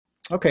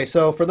Okay,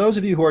 so for those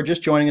of you who are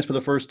just joining us for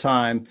the first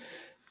time,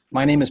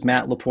 my name is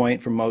Matt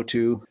LaPoint from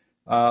MOTU.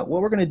 What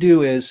we're going to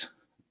do is,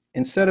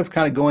 instead of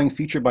kind of going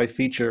feature by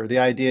feature, the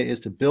idea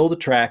is to build a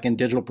track in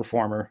Digital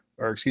Performer,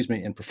 or excuse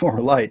me, in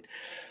Performer Lite,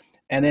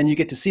 and then you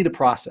get to see the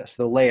process,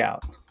 the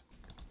layout.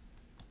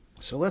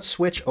 So let's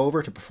switch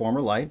over to Performer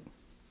Lite.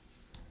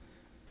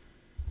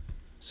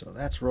 So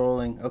that's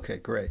rolling. Okay,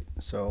 great.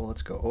 So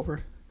let's go over.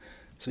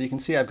 So you can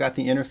see I've got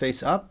the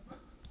interface up.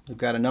 We've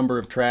got a number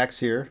of tracks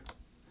here.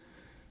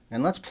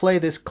 And let's play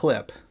this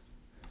clip.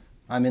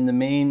 I'm in the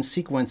main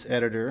sequence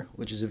editor,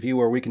 which is a view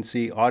where we can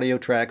see audio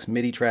tracks,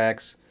 MIDI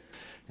tracks,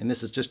 and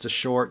this is just a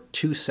short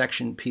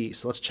 2-section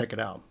piece. Let's check it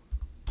out.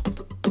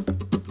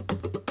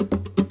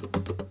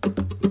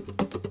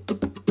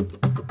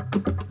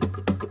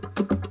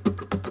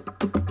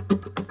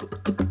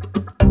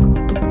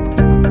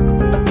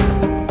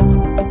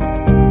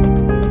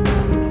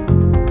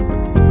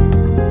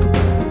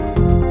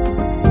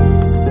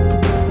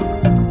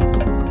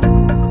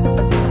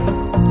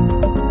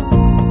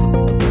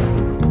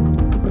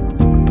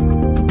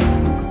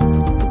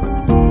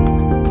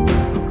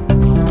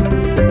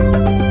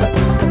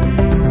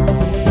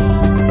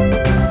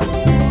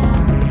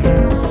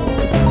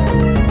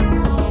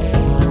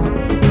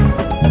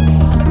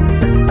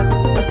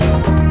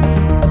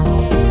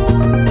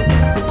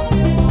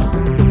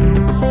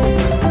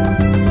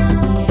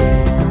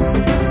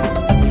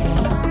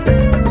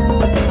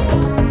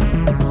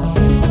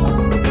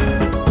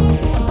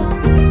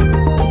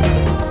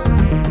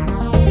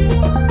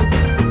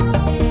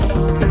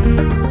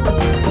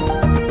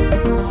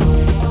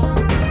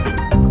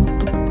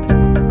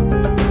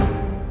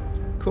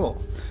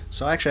 Cool.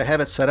 So actually I have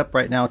it set up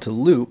right now to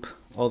loop,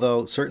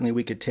 although certainly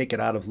we could take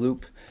it out of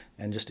loop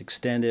and just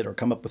extend it or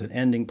come up with an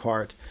ending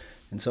part.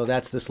 And so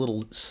that's this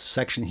little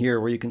section here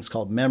where you can, it's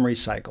called memory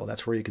cycle.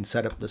 That's where you can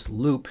set up this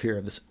loop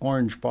here, this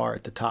orange bar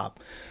at the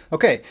top.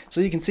 Okay, so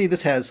you can see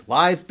this has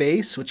live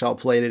bass, which I'll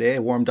play today. I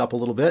warmed up a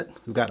little bit.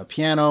 We've got a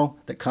piano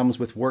that comes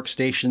with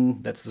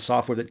Workstation. That's the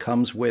software that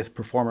comes with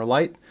Performer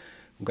Lite.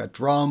 We've got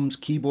drums,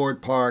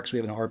 keyboard parts. We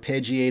have an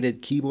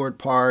arpeggiated keyboard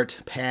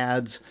part,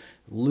 pads,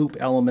 loop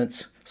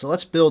elements. So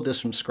let's build this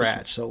from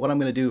scratch. So what I'm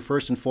going to do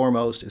first and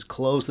foremost is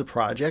close the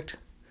project.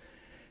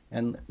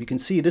 And you can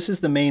see this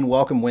is the main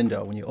welcome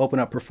window. When you open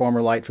up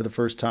Performer Lite for the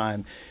first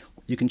time,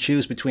 you can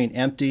choose between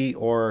empty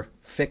or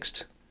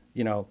fixed,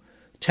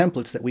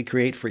 templates that we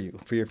create for you.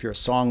 If you're a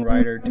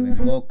songwriter doing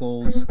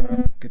vocals,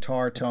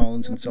 guitar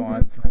tones, and so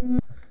on.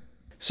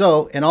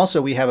 So, and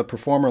also we have a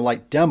Performer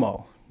Lite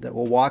demo that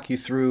will walk you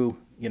through,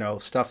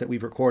 stuff that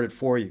we've recorded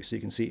for you. So you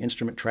can see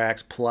instrument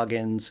tracks,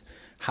 plugins,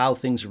 how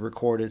things are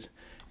recorded.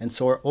 And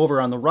so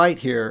over on the right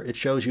here, it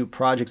shows you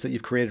projects that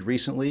you've created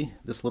recently,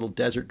 this little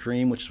Desert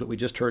Dream, which is what we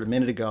just heard a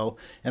minute ago.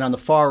 And on the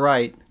far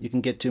right, you can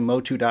get to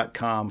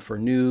motu.com for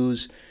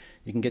news.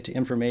 You can get to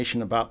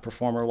information about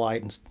Performer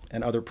Lite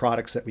and other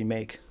products that we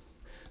make.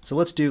 So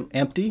let's do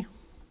empty.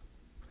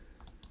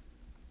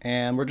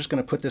 And we're just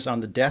going to put this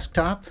on the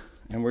desktop.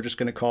 And we're just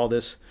going to call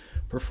this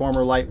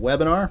Performer Lite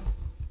Webinar.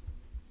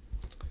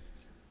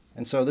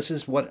 And so this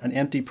is what an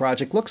empty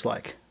project looks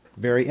like.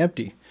 Very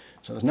empty.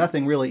 So there's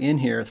nothing really in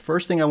here. The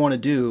first thing I want to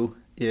do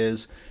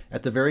is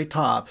at the very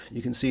top,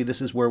 you can see this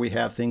is where we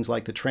have things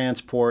like the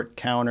transport,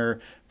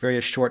 counter,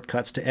 various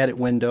shortcuts to edit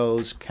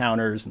windows,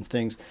 counters, and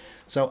things.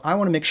 So I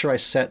want to make sure I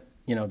set,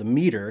 the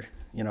meter,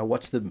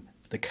 what's the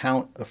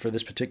count for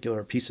this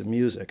particular piece of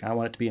music. I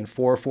want it to be in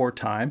 4/4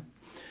 time.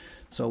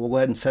 So we'll go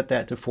ahead and set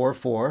that to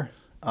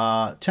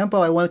 4/4. Tempo,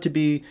 I want it to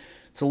be,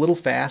 it's a little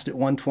fast at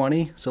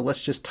 120. So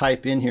let's just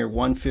type in here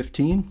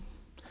 115.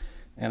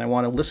 And I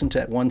want to listen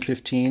to at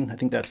 115. I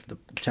think that's the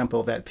tempo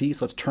of that piece.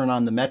 Let's turn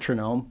on the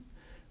metronome,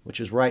 which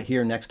is right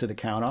here next to the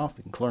count off.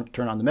 We can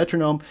turn on the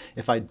metronome.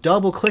 If I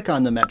double click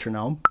on the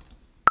metronome,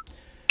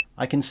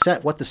 I can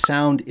set what the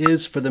sound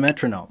is for the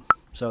metronome.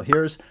 So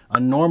here's a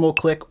normal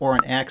click or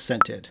an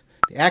accented.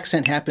 The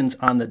accent happens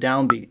on the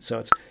downbeat. So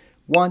it's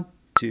 1,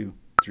 2,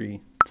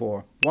 3,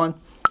 4, 1.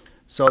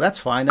 So that's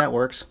fine. That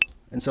works.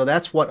 And so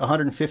that's what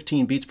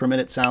 115 beats per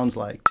minute sounds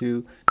like.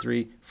 2,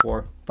 3,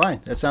 4,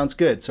 fine. That sounds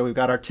good. So we've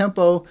got our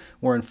tempo.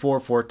 We're in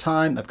 4/4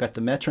 time. I've got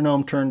the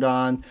metronome turned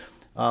on.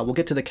 We'll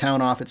get to the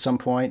count off at some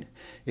point.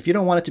 If you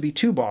don't want it to be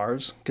 2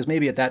 bars, because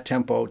maybe at that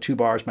tempo, 2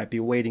 bars might be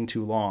waiting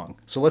too long.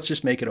 So let's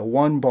just make it a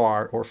 1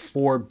 bar or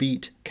 4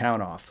 beat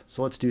count off.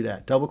 So let's do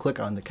that. Double click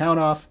on the count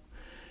off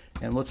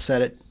and let's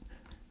set it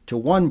to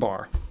 1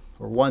 bar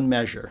or 1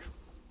 measure.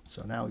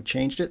 So now we've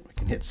changed it. We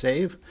can hit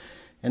save.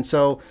 And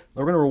so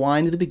we're going to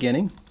rewind to the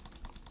beginning.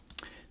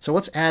 So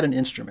let's add an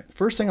instrument.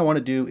 First thing I want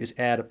to do is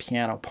add a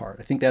piano part.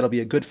 I think that'll be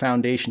a good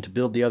foundation to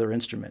build the other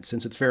instruments.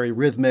 Since it's very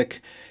rhythmic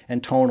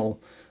and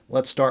tonal,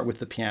 let's start with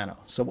the piano.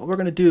 So what we're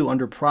going to do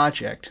under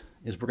Project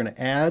is we're going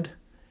to add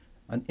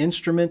an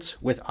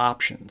Instruments with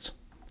Options.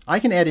 I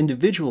can add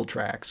individual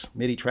tracks,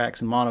 MIDI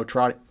tracks and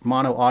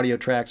mono audio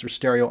tracks or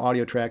stereo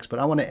audio tracks, but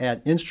I want to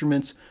add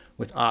Instruments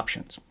with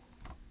Options.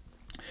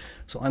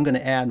 So I'm going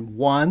to add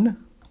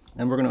 1,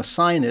 and we're going to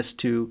assign this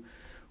to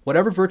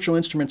whatever virtual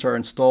instruments are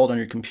installed on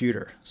your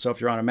computer. So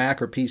if you're on a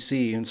Mac or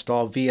PC, you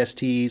install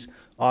VSTs,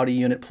 audio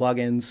unit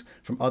plugins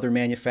from other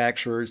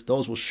manufacturers,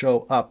 those will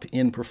show up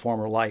in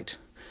Performer Lite.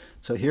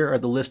 So here are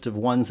the list of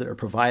ones that are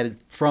provided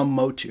from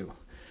MOTU.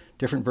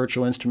 Different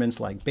virtual instruments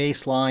like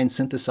bass line,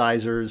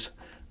 synthesizers.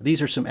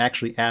 These are some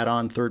actually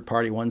add-on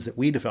third-party ones that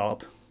we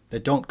develop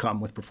that don't come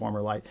with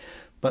Performer Lite.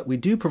 But we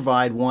do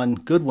provide one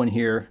good one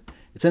here.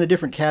 It's in a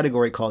different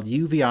category called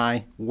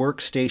UVI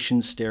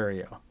Workstation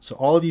Stereo. So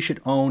all of you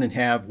should own and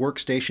have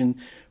Workstation,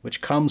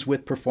 which comes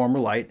with Performer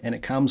Lite, and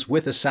it comes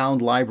with a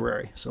sound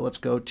library. So let's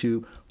go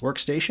to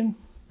Workstation.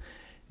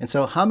 And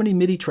so how many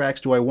MIDI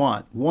tracks do I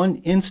want? One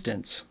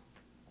instance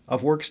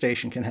of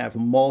Workstation can have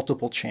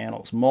multiple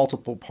channels,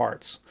 multiple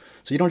parts.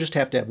 So you don't just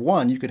have to have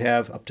one, you could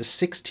have up to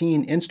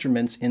 16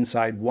 instruments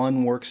inside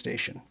one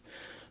workstation.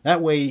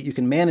 That way you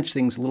can manage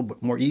things a little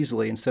bit more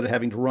easily. Instead of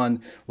having to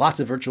run lots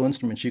of virtual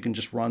instruments, you can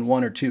just run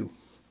one or two.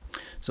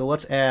 So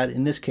let's add,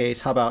 in this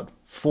case, how about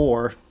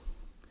 4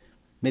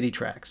 MIDI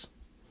tracks?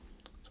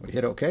 So we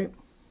hit OK.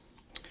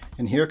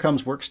 And here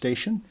comes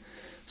Workstation.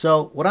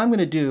 So what I'm going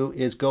to do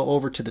is go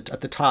over to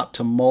at the top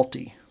to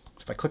Multi.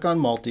 If I click on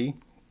Multi,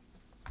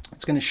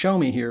 it's going to show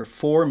me here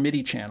 4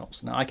 MIDI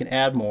channels. Now I can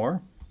add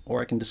more, or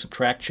I can just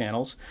subtract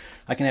channels.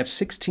 I can have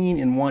 16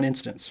 in one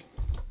instance.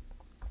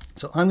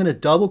 So I'm going to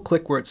double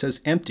click where it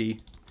says empty.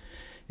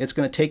 It's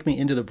going to take me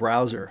into the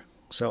browser.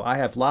 So I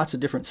have lots of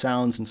different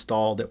sounds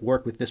installed that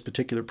work with this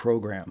particular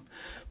program.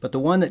 But the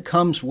one that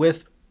comes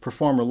with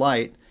Performer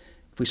Lite,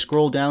 if we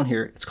scroll down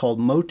here, it's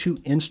called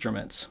MOTU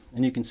Instruments.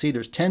 And you can see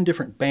there's 10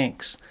 different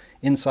banks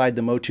inside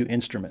the MOTU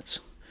Instruments.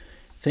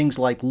 Things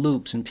like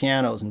loops and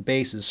pianos and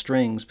basses,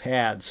 strings,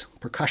 pads,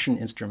 percussion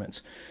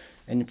instruments.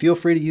 And feel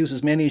free to use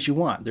as many as you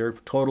want. They're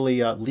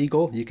totally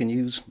legal. You can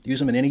use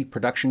them in any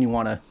production you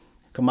want to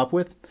come up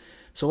with.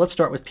 So let's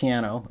start with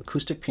piano,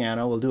 acoustic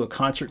piano. We'll do a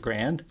concert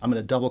grand. I'm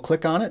going to double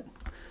click on it.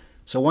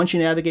 So once you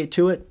navigate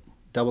to it,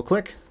 double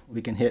click,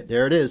 we can hit,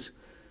 there it is.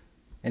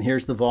 And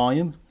here's the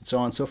volume, and so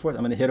on and so forth.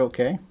 I'm going to hit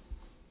OK.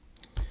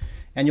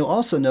 And you'll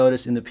also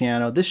notice in the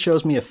piano, this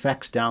shows me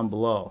effects down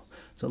below.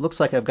 So it looks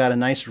like I've got a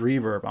nice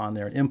reverb on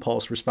there, an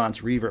impulse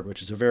response reverb,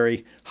 which is a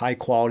very high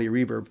quality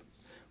reverb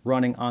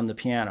running on the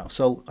piano.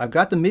 So I've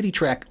got the MIDI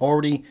track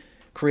already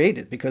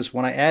created because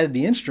when I added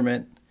the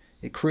instrument,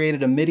 it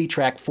created a MIDI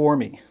track for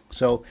me.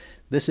 So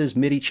this is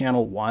MIDI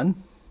channel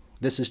 1,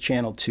 this is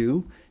channel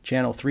 2,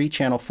 channel 3,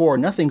 channel 4.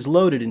 Nothing's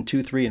loaded in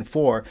 2, 3, and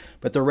 4,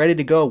 but they're ready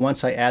to go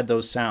once I add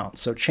those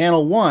sounds. So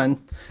channel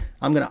 1,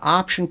 I'm going to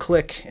option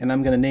click and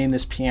I'm going to name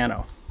this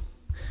piano.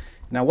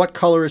 Now what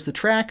color is the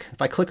track?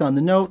 If I click on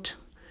the note,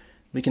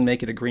 we can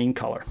make it a green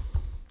color.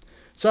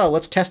 So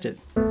let's test it.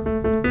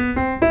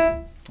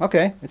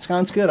 Okay, it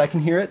sounds good. I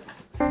can hear it.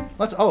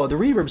 Oh, the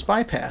reverb's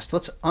bypassed.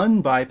 Let's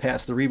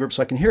unbypass the reverb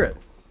so I can hear it.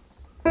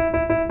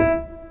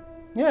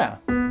 Yeah.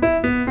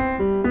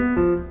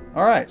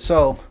 All right,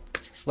 so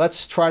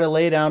let's try to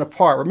lay down a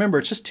part. Remember,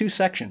 it's just 2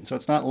 sections, so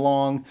it's not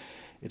long.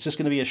 It's just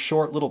going to be a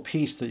short little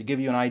piece to give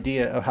you an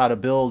idea of how to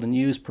build and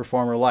use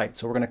Performer Lite.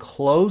 So we're going to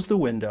close the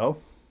window.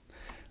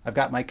 I've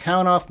got my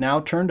count off now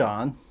turned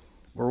on.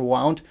 We're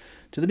wound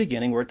to the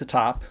beginning. We're at the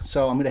top.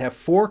 So I'm going to have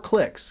 4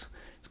 clicks.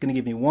 It's going to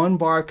give me 1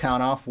 bar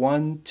count off,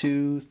 1,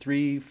 2,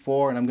 3,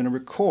 4, and I'm going to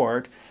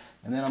record,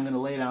 and then I'm going to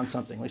lay down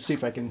something. Let's see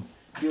if I can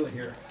do it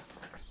here.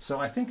 So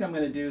I think I'm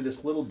going to do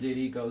this little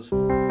ditty. Goes. All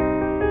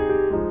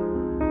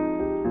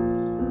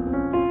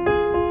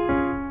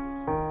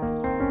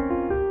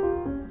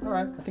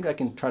right, I think I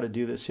can try to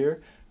do this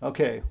here.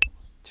 Okay,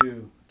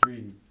 2,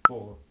 3,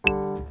 4.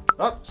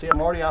 Oh, see,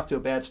 I'm already off to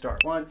a bad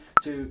start. 1,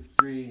 2,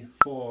 3,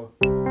 4.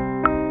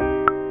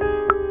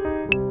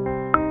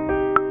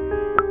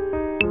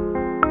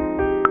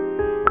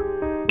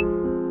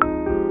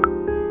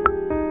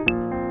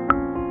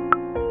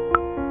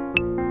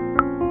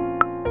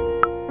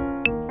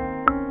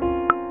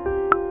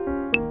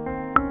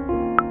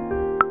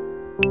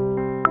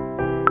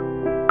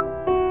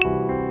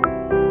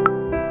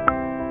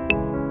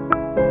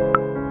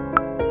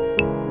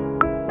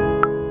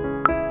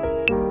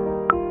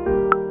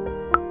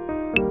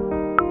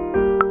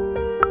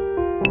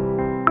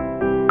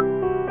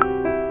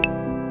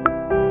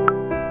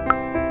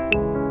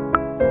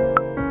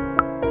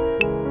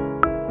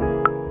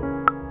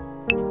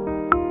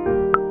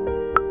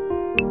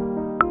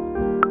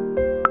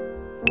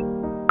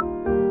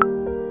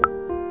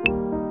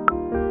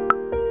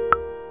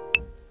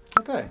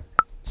 Okay,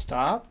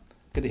 stop.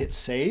 Going to hit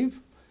save.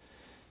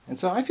 And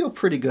so I feel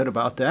pretty good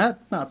about that.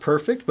 Not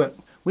perfect, but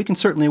we can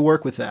certainly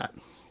work with that.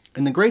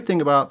 And the great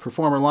thing about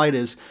Performer Lite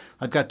is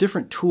I've got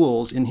different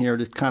tools in here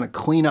to kind of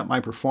clean up my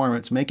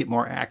performance, make it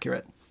more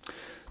accurate.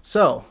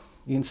 So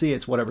you can see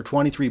it's whatever,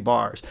 23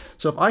 bars.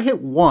 So if I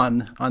hit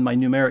 1 on my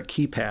numeric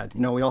keypad,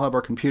 you know, we all have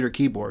our computer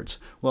keyboards.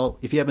 Well,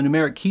 if you have a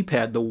numeric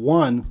keypad, the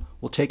 1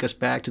 will take us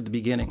back to the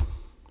beginning.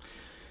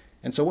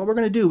 And so what we're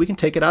going to do, we can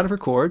take it out of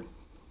record.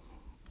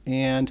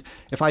 And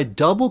if I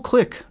double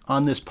click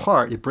on this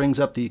part, it brings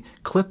up the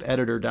clip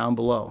editor down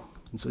below.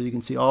 And so you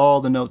can see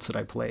all the notes that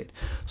I played.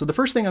 So the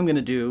first thing I'm going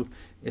to do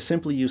is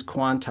simply use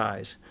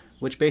Quantize,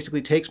 which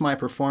basically takes my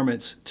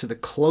performance to the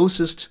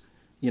closest,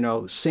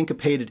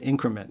 syncopated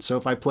increment. So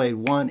if I played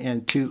 1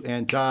 and 2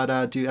 and da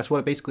da do, that's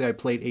what basically I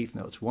played eighth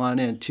notes, 1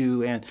 and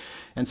 2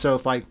 and so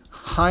if I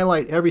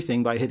highlight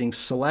everything by hitting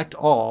Select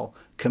All,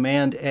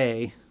 Command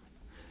A,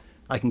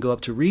 I can go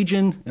up to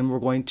Region, and we're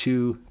going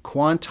to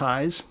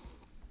Quantize.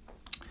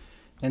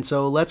 And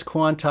so let's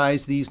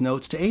quantize these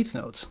notes to eighth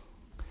notes.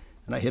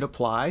 And I hit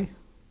Apply.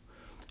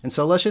 And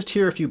so let's just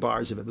hear a few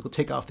bars of it. We'll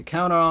take off the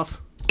count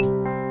off.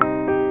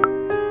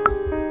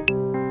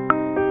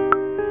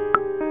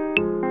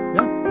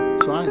 Yeah,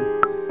 it's fine.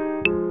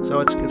 So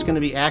it's going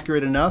to be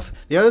accurate enough.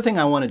 The other thing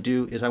I want to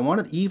do is I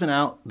want to even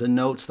out the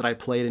notes that I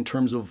played in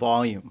terms of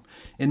volume.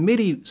 In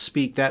MIDI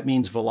speak, that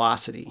means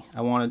velocity.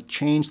 I want to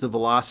change the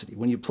velocity.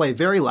 When you play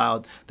very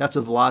loud, that's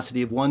a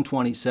velocity of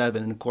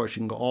 127, and of course you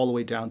can go all the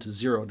way down to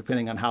 0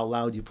 depending on how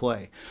loud you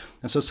play.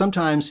 And so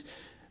sometimes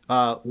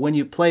when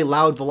you play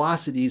loud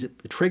velocities,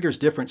 it triggers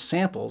different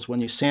samples.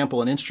 When you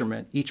sample an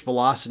instrument, each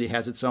velocity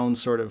has its own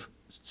sort of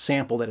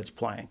sample that it's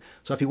playing.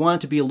 So if you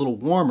want it to be a little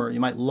warmer, you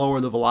might lower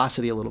the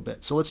velocity a little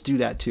bit. So let's do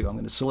that too. I'm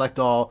going to select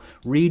all,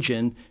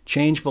 region,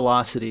 change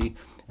velocity,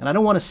 and I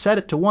don't want to set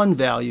it to one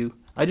value.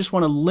 I just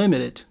want to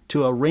limit it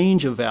to a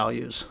range of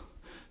values.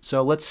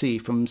 So let's see,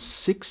 from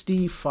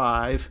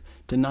 65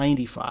 to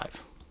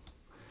 95.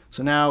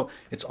 So now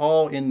it's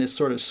all in this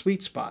sort of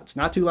sweet spot. It's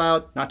not too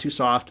loud, not too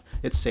soft,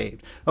 it's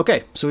saved.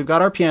 Okay, so we've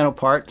got our piano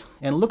part,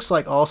 and it looks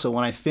like also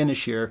when I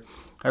finish here,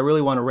 I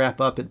really want to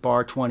wrap up at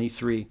bar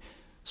 23.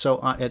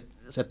 So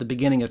at the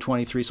beginning of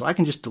 23, so I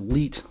can just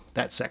delete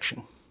that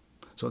section.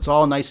 So it's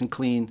all nice and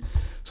clean.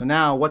 So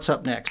now what's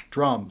up next?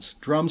 Drums.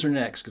 Drums are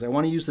next, because I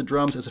want to use the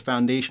drums as a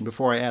foundation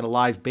before I add a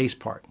live bass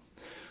part.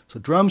 So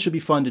drums should be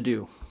fun to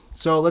do.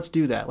 So let's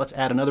do that. Let's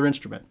add another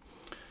instrument.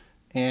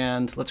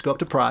 And let's go up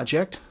to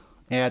Project,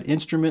 add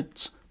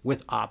Instruments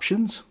with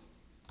Options.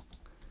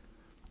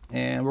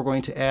 And we're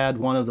going to add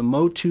one of the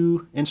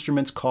MOTU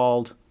instruments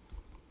called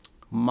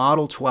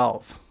Model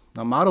 12.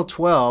 Now Model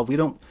 12, we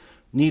don't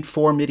need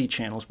 4 MIDI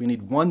channels. We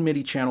need 1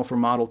 MIDI channel for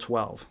Model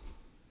 12.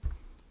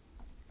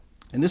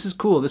 And this is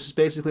cool. This is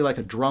basically like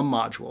a drum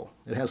module.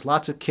 It has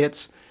lots of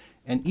kits,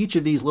 and each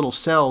of these little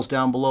cells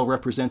down below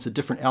represents a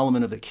different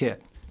element of the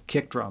kit.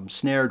 Kick drum,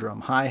 snare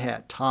drum,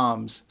 hi-hat,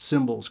 toms,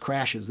 cymbals,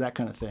 crashes, that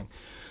kind of thing.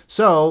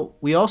 So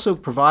we also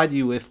provide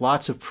you with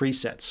lots of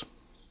presets.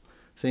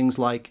 Things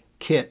like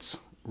kits,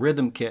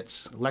 rhythm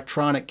kits,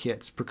 electronic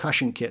kits,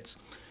 percussion kits.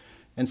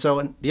 And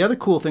so the other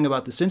cool thing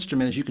about this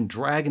instrument is you can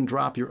drag and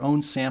drop your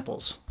own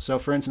samples. So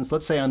for instance,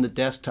 let's say on the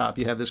desktop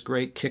you have this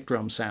great kick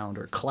drum sound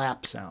or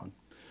clap sound.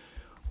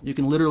 You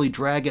can literally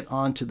drag it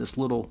onto this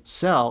little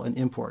cell and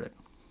import it.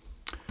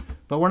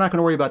 But we're not going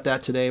to worry about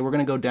that today. We're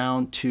going to go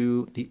down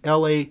to the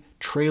LA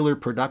Trailer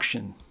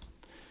Production,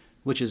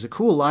 which is a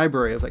cool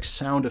library of like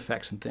sound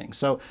effects and things.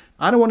 So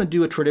I don't want to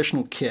do a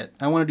traditional kit.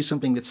 I want to do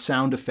something that's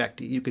sound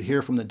effecty. You could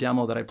hear from the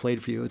demo that I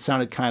played for you. It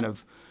sounded kind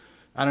of,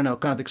 I don't know,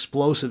 kind of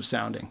explosive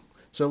sounding.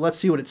 So let's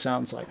see what it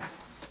sounds like.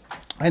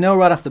 I know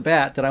right off the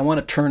bat that I want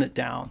to turn it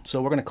down.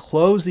 So we're going to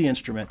close the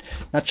instrument.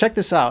 Now check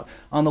this out.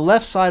 On the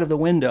left side of the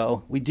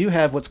window, we do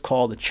have what's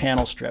called a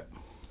channel strip.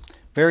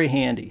 Very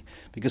handy,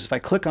 because if I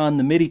click on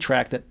the MIDI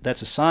track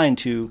that's assigned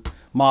to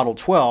Model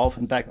 12,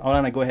 in fact, why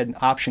don't I go ahead and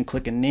option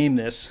click and name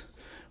this.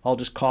 I'll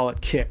just call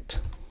it Kicked.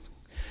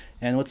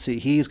 And let's see,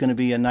 he's going to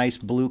be a nice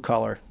blue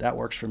color. That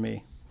works for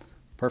me.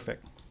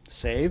 Perfect.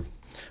 Save.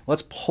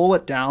 Let's pull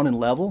it down in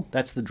level.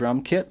 That's the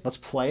drum kit. Let's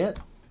play it.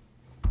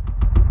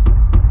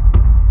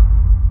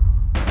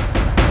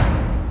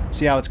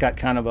 See how it's got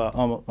kind of a,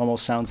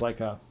 almost sounds like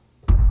a...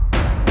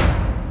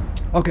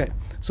 Okay,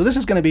 so this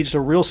is going to be just a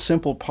real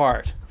simple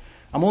part.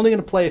 I'm only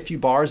going to play a few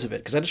bars of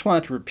it because I just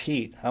want it to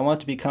repeat. I want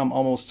it to become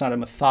almost kind of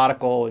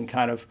methodical and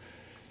kind of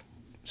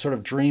sort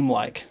of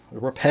dreamlike, the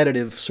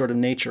repetitive sort of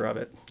nature of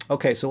it.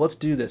 Okay, so let's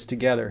do this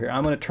together here.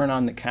 I'm going to turn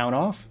on the count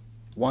off,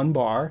 1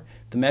 bar.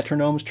 The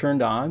metronome's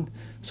turned on.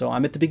 So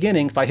I'm at the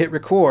beginning. If I hit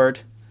record,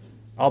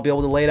 I'll be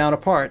able to lay down a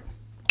part.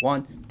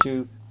 1,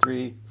 2,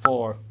 3,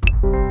 4.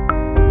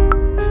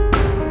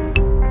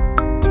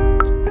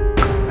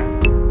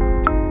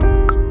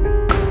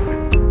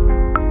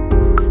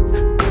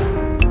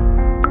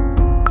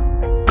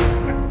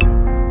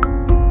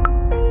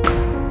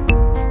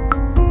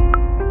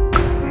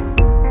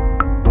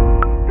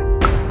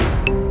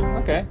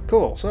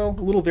 Cool, so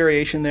a little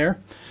variation there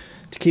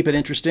to keep it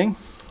interesting.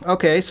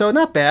 Okay, so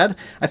not bad.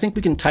 I think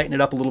we can tighten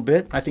it up a little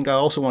bit. I think I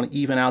also want to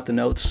even out the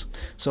notes.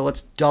 So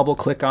let's double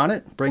click on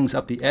it, brings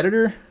up the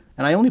editor,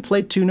 and I only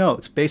played 2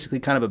 notes, basically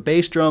kind of a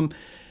bass drum,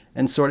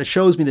 and sort of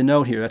shows me the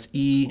note here. That's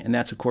E, and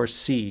that's of course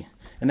C.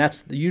 And that's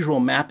the usual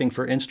mapping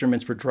for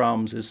instruments for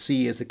drums, is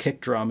C is the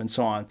kick drum and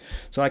so on.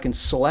 So I can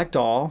select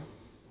all,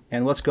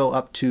 and let's go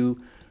up to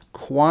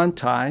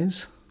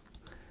Quantize.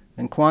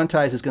 And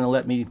Quantize is going to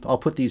let me, I'll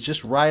put these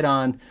just right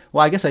on,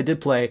 well, I guess I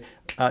did play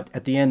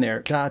at the end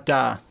there, da,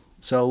 da.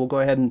 So we'll go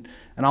ahead and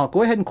I'll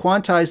go ahead and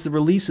quantize the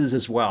releases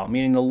as well,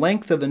 meaning the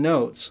length of the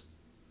notes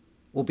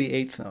will be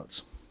 8th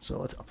notes. So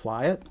let's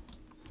apply it.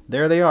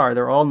 There they are.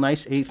 They're all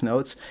nice eighth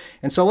notes.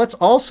 And so let's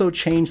also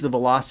change the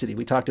velocity.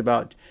 We talked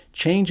about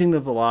changing the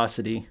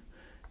velocity.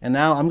 And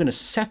now I'm going to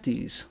set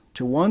these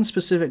to one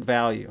specific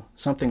value,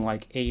 something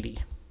like 80.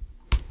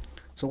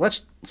 So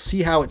let's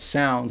see how it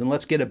sounds, and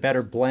let's get a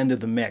better blend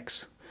of the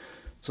mix.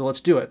 So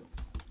let's do it.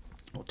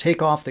 We'll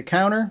take off the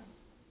counter,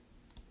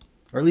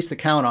 or at least the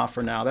count off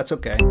for now. That's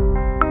okay.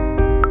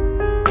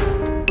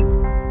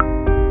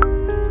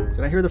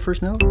 Did I hear the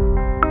first note?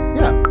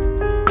 Yeah.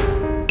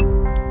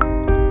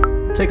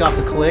 Take off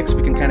the clicks,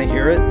 we can kind of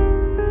hear it.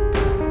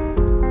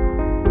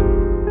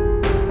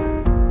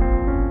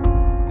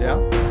 Yeah.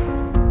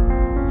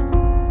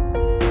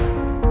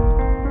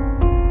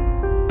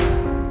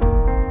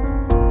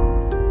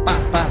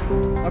 Bop, bop.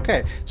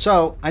 Okay,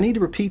 so I need to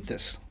repeat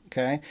this.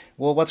 Okay,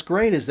 well what's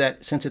great is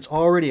that since it's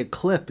already a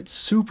clip, it's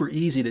super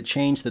easy to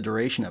change the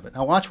duration of it.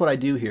 Now watch what I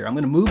do here. I'm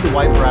going to move the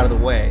wiper out of the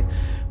way.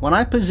 When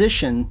I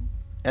position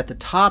at the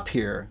top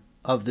here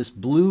of this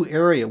blue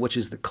area, which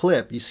is the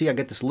clip, you see I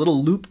get this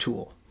little loop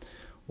tool.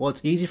 Well,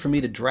 it's easy for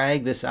me to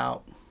drag this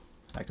out.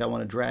 In fact, I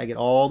want to drag it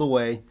all the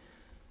way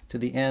to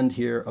the end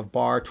here of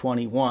bar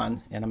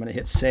 21, and I'm going to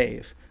hit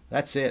save.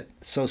 That's it.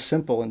 It's so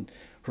simple in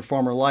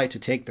Performer Lite to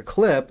take the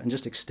clip and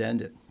just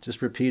extend it.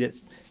 Just repeat it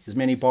as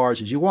many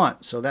bars as you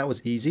want. So that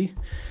was easy.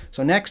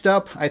 So next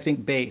up, I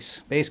think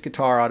bass. Bass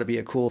guitar ought to be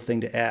a cool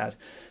thing to add.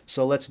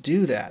 So let's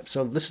do that.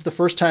 So this is the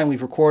first time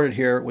we've recorded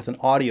here with an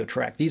audio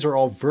track. These are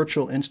all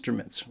virtual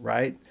instruments,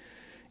 right?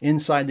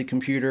 Inside the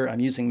computer, I'm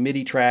using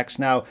MIDI tracks.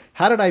 Now,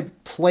 how did I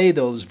play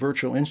those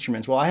virtual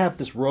instruments? Well, I have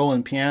this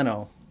Roland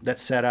piano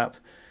that's set up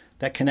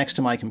that connects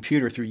to my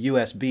computer through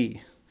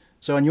USB.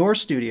 So in your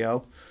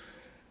studio,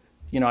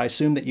 I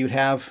assume that you'd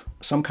have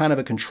some kind of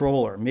a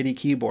controller, MIDI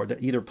keyboard,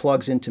 that either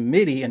plugs into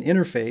MIDI, an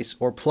interface,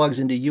 or plugs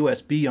into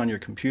USB on your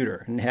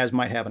computer. And it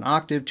might have an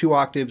octave, 2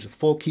 octaves, a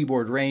full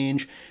keyboard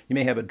range. You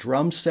may have a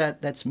drum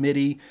set that's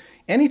MIDI.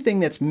 Anything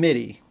that's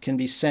MIDI can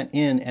be sent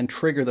in and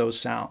trigger those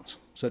sounds.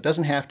 So it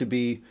doesn't have to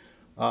be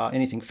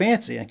anything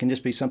fancy. It can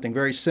just be something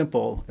very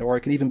simple, or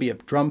it can even be a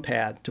drum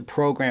pad to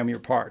program your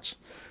parts.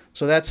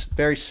 So that's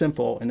very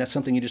simple, and that's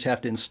something you just have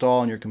to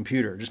install on your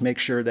computer. Just make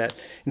sure that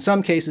in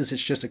some cases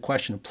it's just a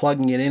question of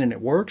plugging it in and it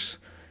works,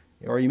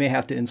 or you may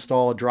have to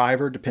install a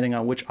driver depending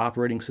on which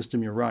operating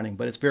system you're running,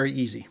 but it's very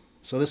easy.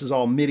 So this is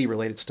all MIDI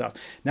related stuff.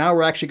 Now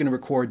we're actually going to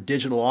record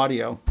digital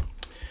audio.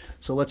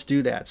 So let's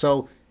do that.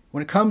 So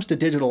when it comes to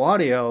digital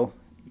audio,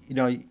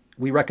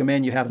 we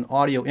recommend you have an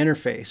audio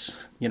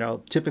interface.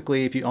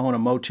 Typically if you own a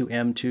MOTU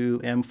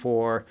M2,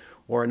 M4,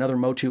 or another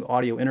MOTU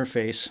audio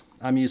interface,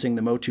 I'm using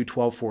the MOTU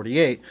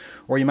 1248,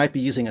 or you might be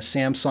using a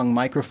Samsung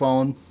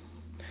microphone.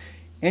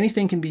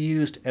 Anything can be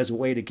used as a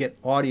way to get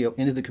audio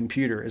into the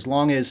computer as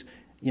long as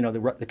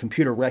the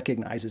computer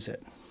recognizes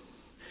it.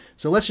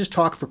 So let's just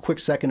talk for a quick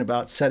second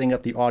about setting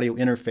up the audio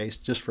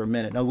interface just for a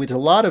minute. Now, there's a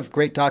lot of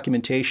great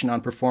documentation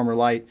on Performer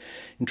Lite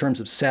in terms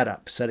of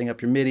setup, setting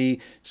up your MIDI,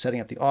 setting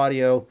up the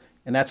audio,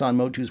 and that's on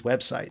MOTU's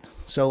website.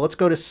 So let's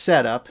go to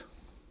Setup,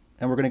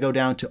 and we're going to go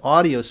down to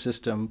Audio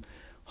System,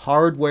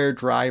 Hardware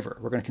Driver.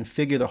 We're going to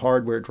configure the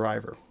hardware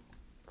driver.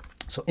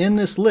 So in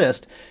this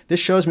list, this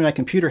shows me my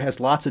computer has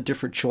lots of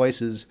different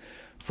choices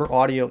for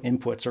audio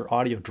inputs or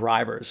audio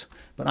drivers,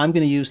 but I'm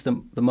going to use the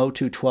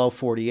MOTU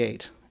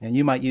 1248, and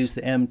you might use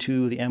the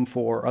M2, the M4,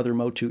 or other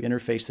MOTU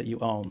interface that you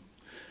own.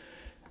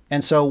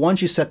 And so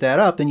once you set that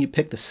up, then you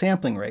pick the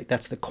sampling rate.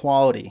 That's the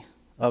quality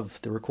of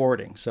the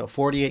recording. So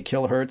 48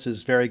 kilohertz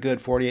is very good.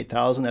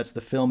 48,000, that's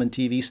the film and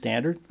TV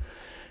standard.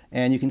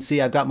 And you can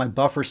see I've got my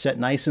buffer set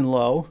nice and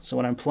low. So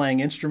when I'm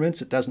playing instruments,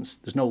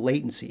 there's no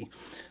latency.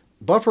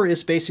 Buffer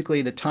is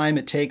basically the time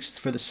it takes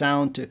for the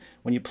sound to,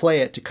 when you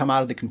play it, to come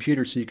out of the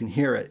computer so you can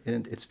hear it.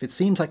 And it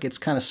seems like it's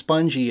kind of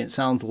spongy and it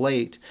sounds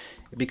late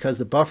because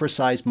the buffer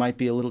size might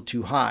be a little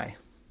too high.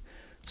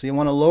 So you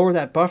want to lower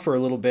that buffer a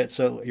little bit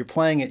so you're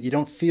playing it, you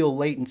don't feel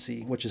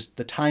latency, which is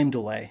the time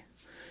delay.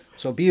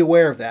 So be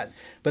aware of that.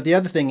 But the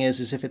other thing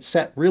is if it's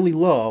set really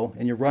low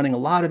and you're running a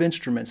lot of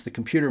instruments, the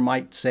computer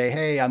might say,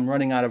 hey, I'm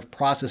running out of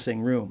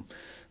processing room.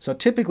 So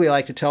typically I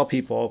like to tell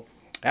people,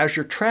 as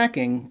you're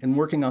tracking and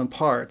working on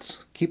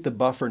parts, keep the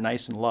buffer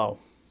nice and low.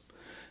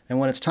 And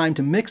when it's time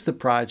to mix the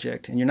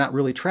project and you're not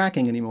really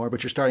tracking anymore,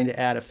 but you're starting to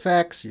add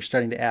effects, you're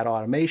starting to add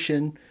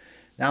automation,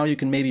 now you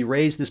can maybe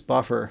raise this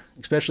buffer,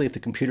 especially if the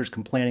computer's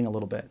complaining a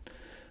little bit.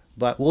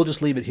 But we'll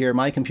just leave it here.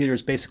 My computer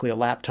is basically a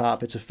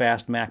laptop. It's a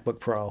fast MacBook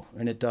Pro,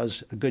 and it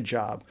does a good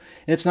job.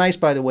 And it's nice,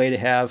 by the way, to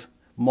have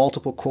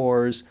multiple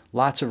cores,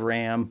 lots of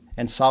RAM,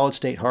 and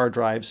solid-state hard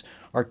drives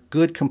are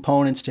good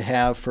components to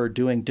have for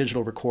doing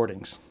digital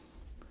recordings.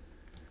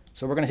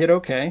 So we're going to hit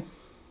OK,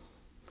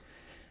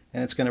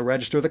 and it's going to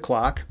register the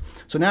clock.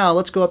 So now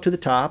let's go up to the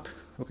top.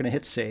 We're going to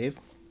hit Save.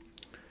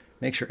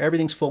 Make sure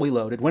everything's fully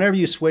loaded. Whenever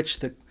you switch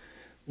the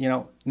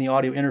in the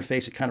audio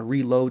interface, it kind of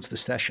reloads the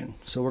session.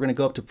 So we're going to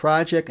go up to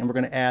Project, and we're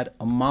going to add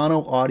a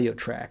mono audio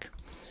track.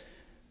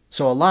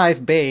 So a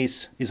live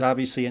bass is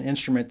obviously an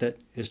instrument that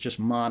is just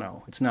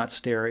mono. It's not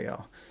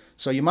stereo.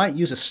 So you might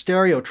use a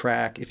stereo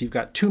track if you've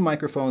got 2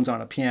 microphones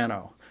on a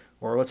piano,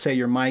 or let's say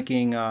you're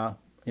miking,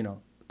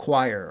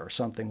 choir or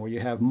something where you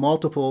have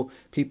multiple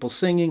people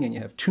singing and you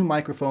have 2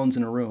 microphones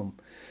in a room.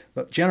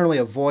 But generally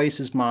a voice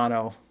is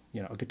mono,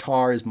 a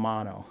guitar is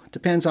mono. It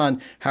depends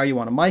on how you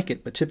want to mic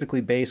it, but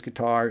typically bass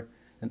guitar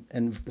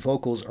and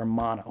vocals are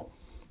mono.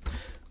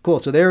 Cool,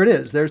 so there it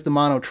is. There's the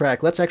mono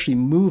track. Let's actually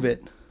move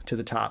it to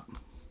the top.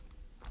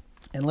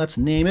 And let's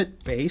name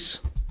it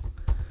bass.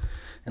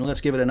 And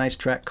let's give it a nice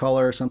track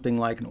color, something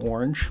like an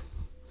orange.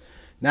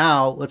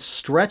 Now let's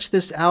stretch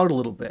this out a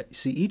little bit. You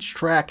see, each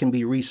track can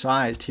be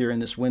resized here in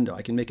this window.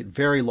 I can make it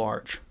very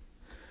large.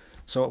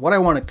 So what I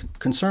want to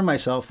concern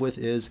myself with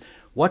is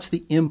what's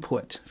the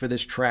input for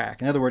this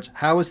track? In other words,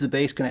 how is the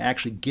bass going to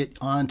actually get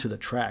onto the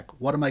track?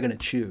 What am I going to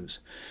choose?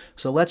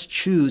 So let's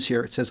choose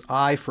here. It says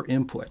I for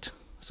input.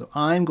 So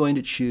I'm going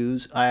to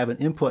choose, I have an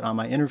input on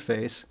my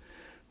interface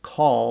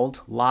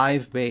called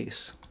live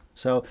bass.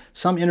 So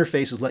some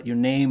interfaces let you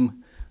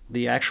name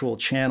the actual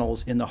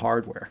channels in the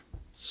hardware.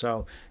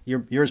 So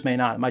yours may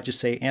not. It might just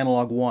say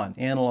analog 1,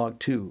 analog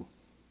 2.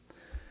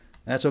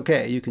 That's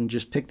okay. You can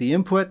just pick the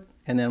input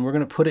and then we're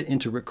going to put it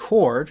into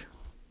record.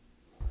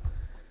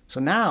 So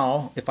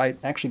now if I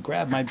actually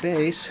grab my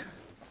bass,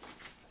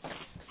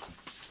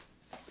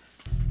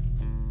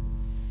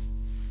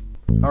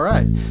 all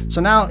right,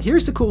 so now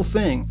here's the cool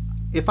thing.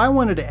 If I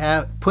wanted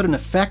to put an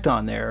effect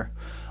on there,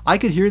 I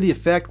could hear the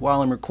effect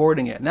while I'm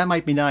recording it. And that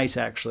might be nice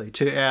actually,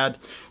 to add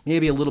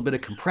maybe a little bit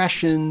of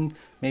compression,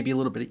 maybe a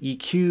little bit of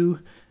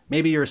EQ.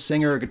 Maybe you're a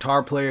singer or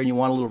guitar player and you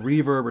want a little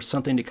reverb or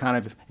something to kind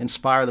of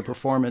inspire the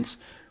performance.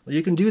 Well,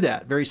 you can do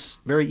that very,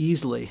 very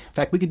easily. In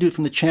fact, we could do it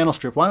from the channel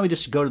strip. Why don't we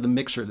just go to the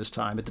mixer this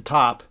time at the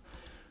top?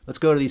 Let's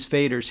go to these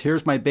faders.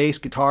 Here's my bass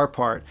guitar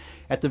part.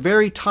 At the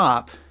very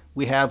top,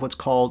 we have what's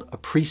called a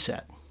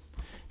preset.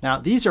 Now,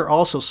 these are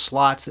also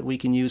slots that we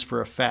can use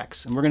for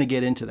effects, and we're going to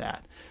get into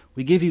that.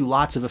 We give you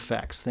lots of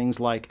effects, things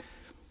like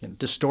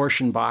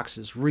distortion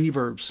boxes,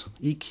 reverbs,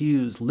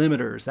 EQs,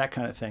 limiters, that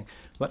kind of thing.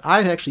 But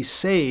I've actually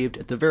saved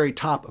at the very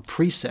top a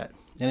preset,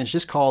 and it's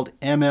just called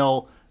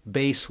ML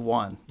Bass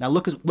 1. Now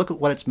look at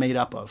what it's made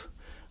up of.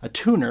 A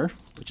tuner,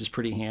 which is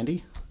pretty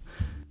handy.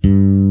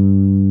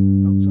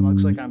 Oh, so it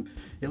looks like I'm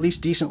at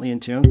least decently in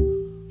tune.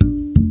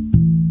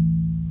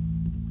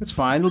 It's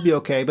fine, it'll be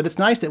okay, but it's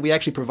nice that we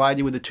actually provide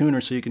you with a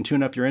tuner so you can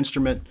tune up your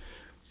instrument,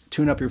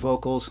 tune up your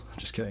vocals.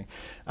 Just kidding.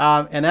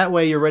 And that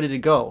way you're ready to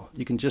go.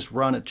 You can just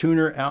run a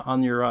tuner out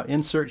on your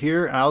insert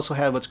here. And I also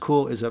have what's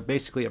cool is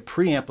basically a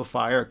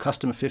preamplifier, a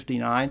custom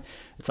 59.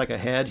 It's like a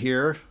head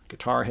here,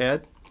 guitar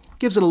head.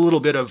 Gives it a little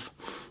bit of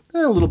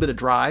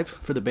drive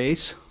for the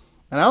bass.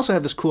 And I also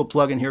have this cool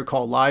plugin here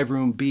called Live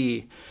Room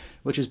B,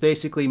 which is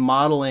basically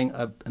modeling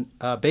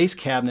a bass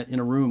cabinet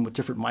in a room with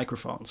different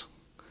microphones.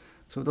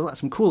 So there's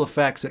some cool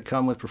effects that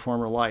come with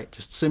Performer Lite,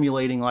 just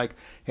simulating like,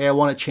 hey, I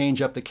want to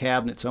change up the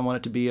cabinets. I want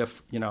it to be a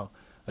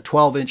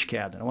 12-inch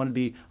cabinet. I want it to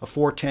be a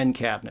 410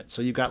 cabinet.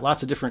 So you've got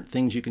lots of different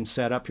things you can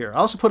set up here. I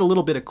also put a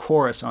little bit of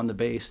chorus on the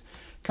bass.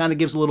 Kind of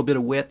gives a little bit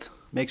of width,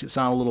 makes it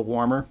sound a little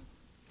warmer.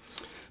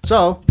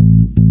 So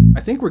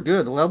I think we're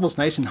good. The level's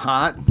nice and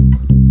hot.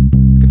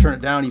 I can turn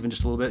it down even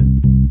just a little bit.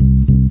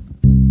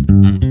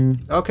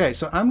 Okay,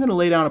 so I'm going to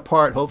lay down a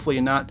part, hopefully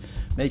and not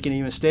make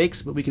any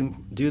mistakes, but we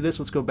can do this.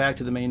 Let's go back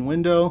to the main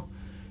window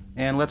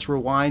and let's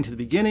rewind to the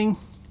beginning.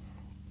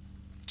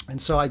 And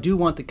so I do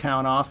want the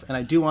count off and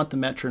I do want the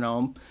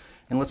metronome.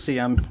 And let's see,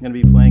 I'm going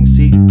to be playing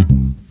C.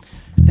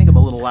 I think I'm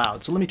a little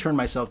loud, so let me turn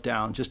myself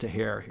down just a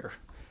hair here.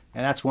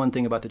 And that's one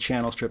thing about the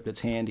channel strip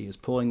that's handy, is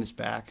pulling this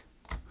back.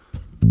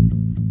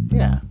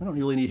 Yeah, I don't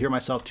really need to hear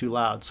myself too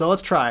loud. So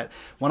let's try it.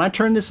 When I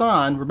turn this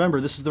on, remember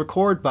this is the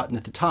record button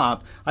at the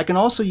top. I can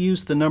also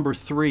use the number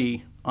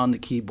 3 on the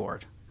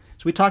keyboard.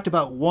 So we talked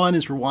about 1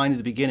 is rewind to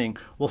the beginning.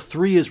 Well,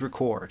 3 is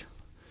record.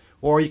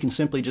 Or you can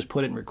simply just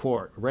put it in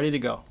record. Ready to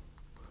go.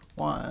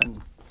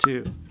 1,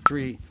 2,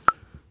 3.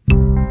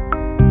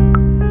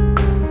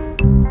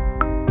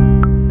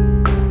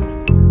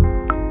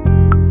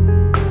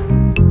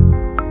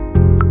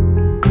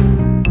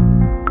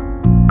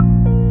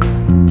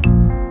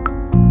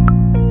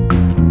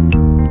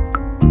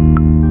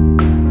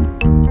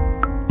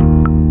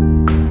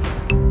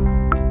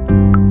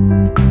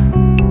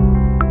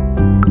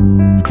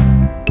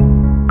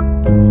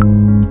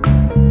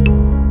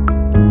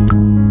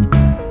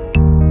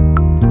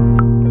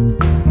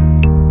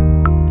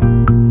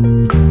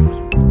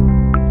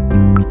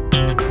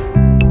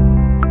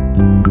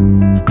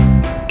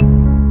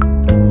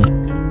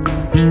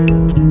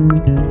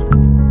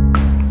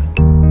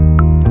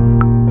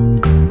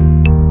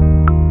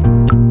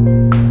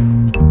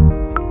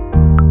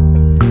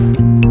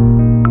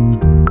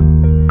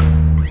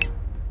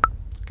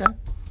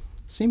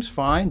 Seems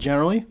fine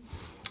generally.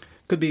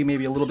 Could be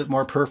maybe a little bit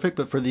more perfect,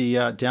 but for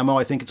the demo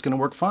I think it's going to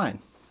work fine.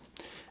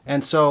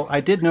 And so I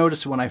did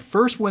notice when I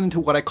first went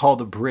into what I call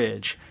the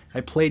bridge,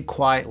 I played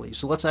quietly.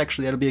 So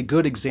that'll be a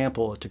good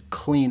example to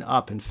clean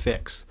up and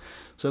fix.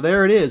 So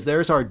there it is.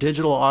 There's our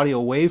digital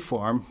audio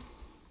waveform.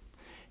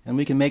 And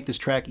we can make this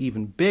track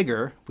even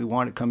bigger if we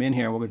want to come in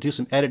here. We're going to do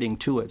some editing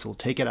to it. So we'll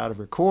take it out of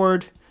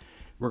record.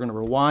 We're going to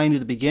rewind to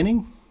the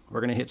beginning.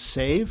 We're going to hit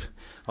save.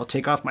 I'll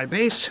take off my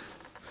bass.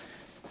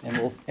 and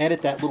we'll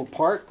edit that little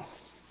part.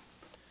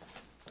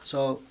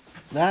 So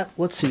that,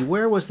 let's see,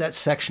 where was that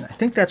section? I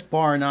think that's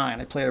bar 9.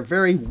 I played a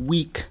very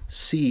weak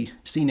C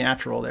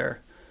natural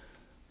there.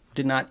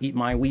 Did not eat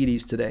my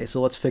Wheaties today,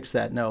 so let's fix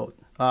that note.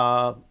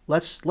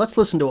 Let's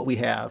listen to what we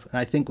have, and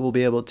I think we'll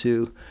be able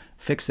to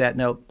fix that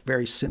note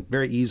very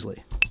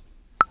easily.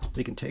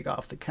 We can take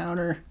off the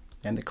counter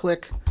and the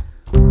click.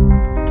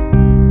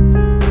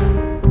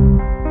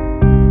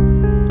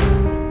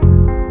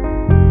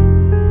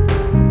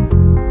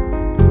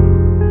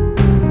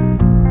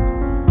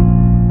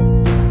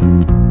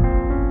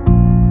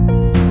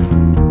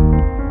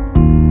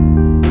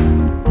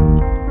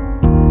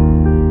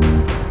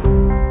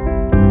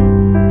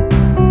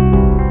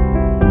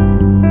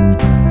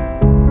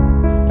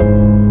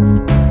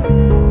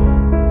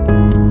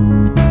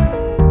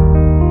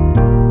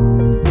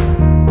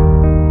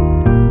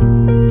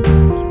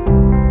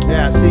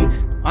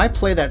 I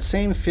play that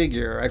same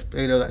figure.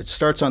 It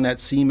starts on that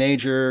C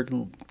major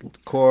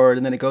chord,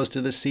 and then it goes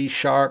to the C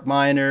sharp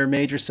minor,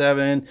 major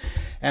 7,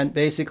 and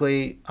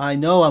basically I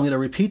know I'm going to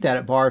repeat that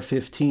at bar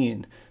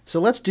 15. So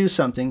let's do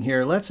something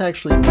here. Let's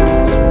actually move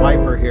this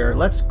wiper here.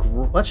 Let's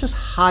just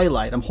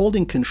highlight. I'm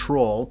holding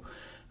control.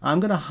 I'm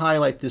going to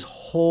highlight these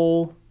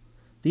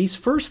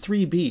first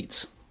 3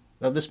 beats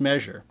of this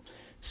measure.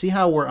 See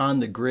how we're on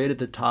the grid at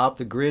the top?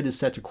 The grid is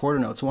set to quarter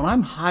notes. So when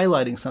I'm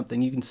highlighting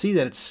something, you can see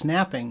that it's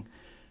snapping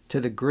to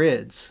the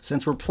grids.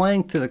 Since we're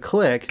playing to the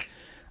click,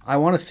 I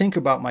want to think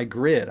about my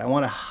grid. I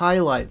want to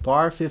highlight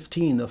bar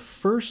 15, the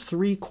first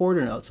 3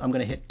 quarter notes. I'm going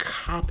to hit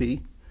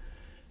copy,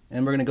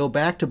 and we're going to go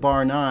back to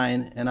bar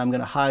 9, and I'm going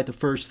to hide the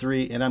first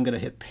 3, and I'm going to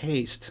hit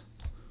paste,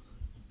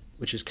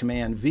 which is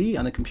Command V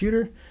on the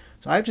computer.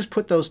 So I've just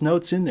put those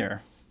notes in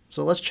there.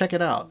 So let's check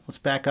it out. Let's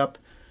back up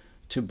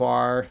to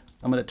bar,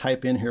 I'm going to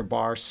type in here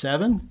bar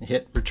 7,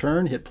 hit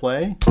return, hit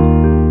play.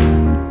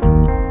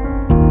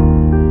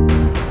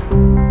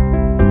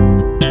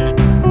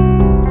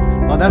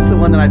 That's the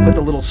one that I put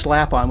the little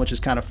slap on, which is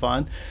kind of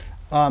fun.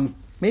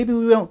 Maybe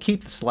we don't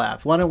keep the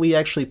slap. Why don't we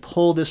actually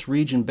pull this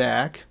region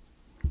back,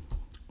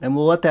 and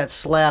we'll let that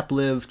slap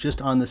live just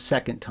on the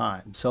second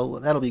time. So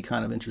that'll be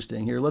kind of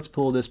interesting here. Let's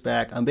pull this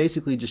back. I'm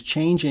basically just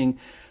changing.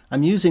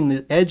 I'm using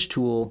the edge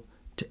tool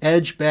to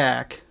edge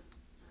back.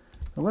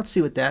 And let's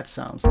see what that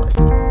sounds like.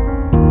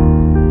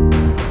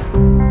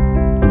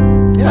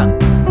 Yeah.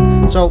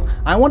 So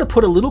I want to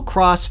put a little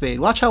crossfade.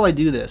 Watch how I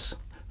do this.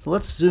 So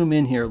let's zoom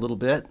in here a little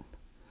bit.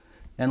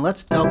 And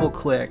let's double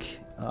click.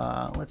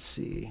 Let's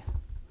see.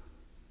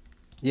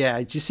 Yeah,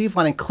 you see if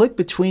when I click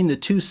between the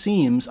 2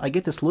 seams, I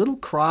get this little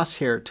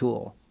crosshair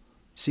tool.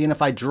 See, and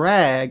if I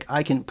drag,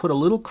 I can put a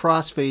little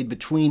crossfade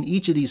between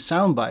each of these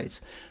sound bites.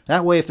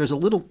 That way, if there's a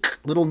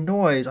little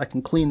noise, I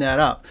can clean that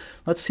up.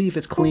 Let's see if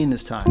it's clean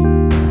this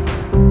time.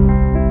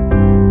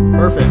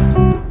 Perfect.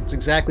 That's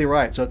exactly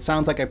right. So it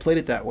sounds like I played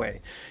it that way.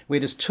 We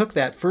just took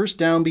that first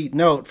downbeat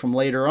note from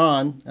later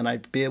on, and I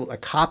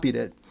copied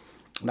it.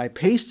 And I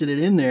pasted it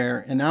in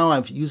there, and now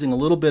I'm using a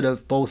little bit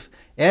of both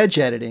edge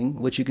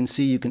editing, which you can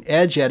see you can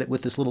edge edit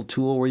with this little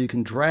tool where you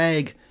can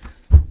drag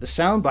the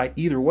sound bite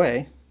either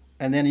way,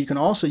 and then you can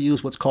also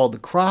use what's called the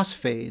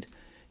crossfade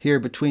here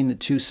between the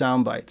 2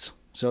 sound bites.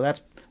 So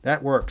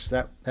that works.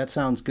 That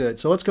sounds good.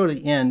 So let's go to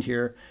the end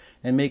here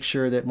and make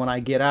sure that when I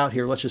get out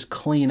here, let's just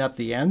clean up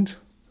the end.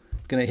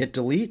 I'm going to hit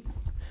delete.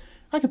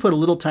 I can put a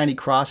little tiny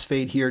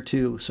crossfade here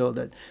too, so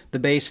that the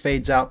bass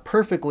fades out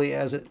perfectly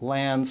as it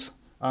lands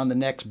on the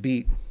next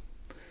beat.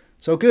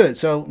 So good.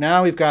 So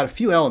now we've got a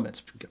few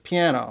elements. We've got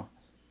piano,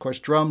 of course,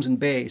 drums and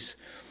bass.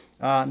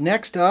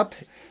 Next up,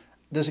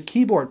 there's a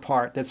keyboard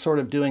part that's sort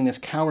of doing this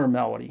counter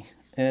melody,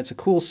 and it's a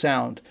cool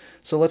sound.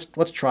 So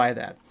let's try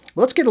that.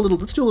 Let's do a little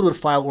bit of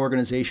file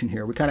organization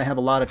here. We kind of have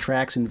a lot of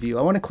tracks in view.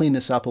 I want to clean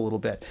this up a little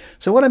bit.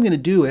 So what I'm going to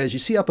do is, you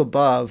see up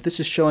above, this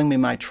is showing me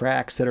my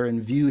tracks that are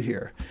in view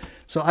here.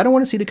 So I don't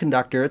want to see the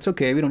conductor. It's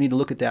okay. We don't need to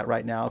look at that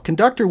right now.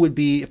 Conductor would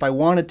be if I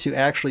wanted to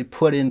actually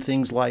put in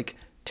things like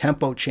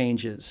tempo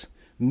changes,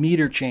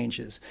 meter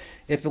changes.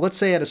 If, let's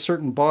say, at a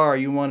certain bar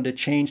you wanted to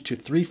change to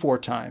 3/4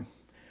 time,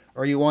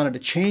 or you wanted to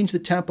change the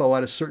tempo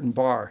at a certain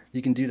bar,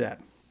 you can do that.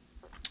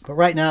 But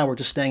right now we're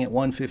just staying at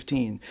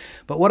 115.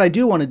 But what I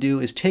do want to do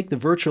is take the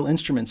virtual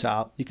instruments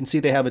out. You can see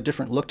they have a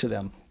different look to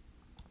them.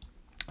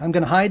 I'm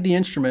going to hide the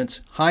instruments,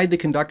 hide the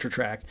conductor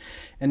track,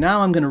 and now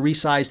I'm going to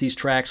resize these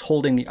tracks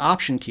holding the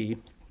Option key.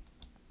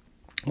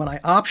 When I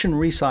Option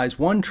resize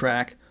one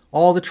track,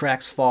 all the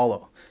tracks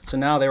follow. So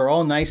now they're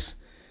all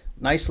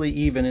nicely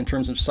even in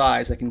terms of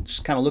size. I can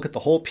just kind of look at the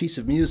whole piece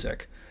of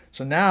music.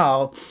 So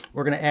now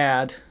we're going to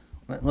add,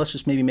 let's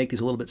just maybe make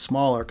these a little bit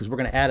smaller, because we're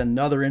going to add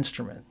another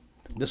instrument.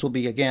 This will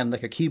be, again,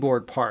 like a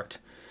keyboard part.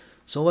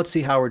 So let's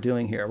see how we're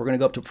doing here. We're going to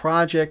go up to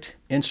Project,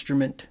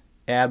 Instrument,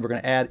 Add. We're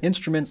going to add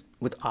instruments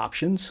with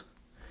options.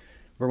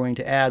 We're going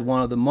to add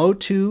one of the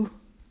MOTU.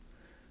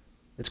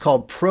 It's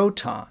called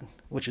Proton,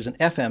 which is an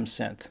FM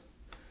synth.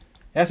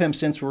 FM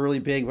synths were really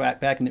big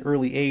back in the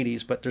early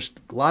 80s, but there's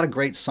a lot of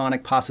great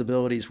sonic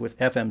possibilities with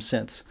FM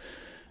synths.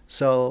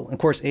 So, of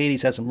course,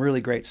 80s has some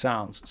really great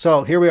sounds.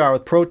 So here we are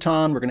with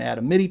Proton. We're going to add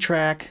a MIDI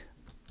track.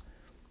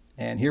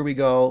 And here we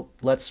go.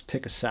 Let's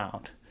pick a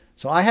sound.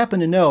 So I happen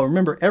to know,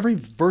 remember, every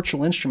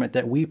virtual instrument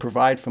that we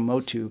provide from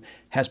MOTU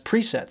has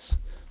presets.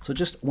 So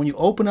just when you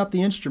open up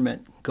the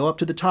instrument, go up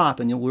to the top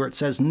and where it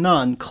says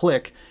None,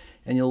 click,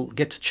 and you'll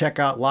get to check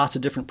out lots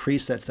of different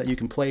presets that you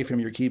can play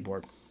from your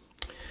keyboard.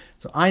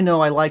 So I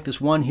know I like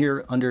this one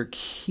here under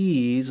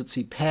keys. Let's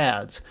see,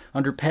 pads.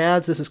 Under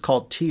pads, this is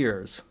called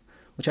Tears,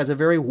 which has a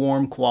very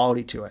warm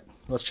quality to it.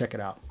 Let's check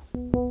it out.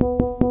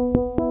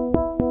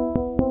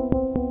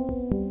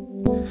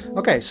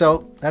 Okay,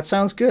 so that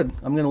sounds good.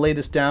 I'm going to lay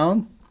this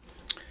down,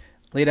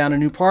 lay down a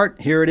new part.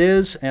 Here it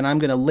is, and I'm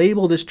going to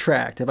label this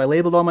track. Have I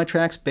labeled all my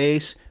tracks?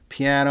 Bass,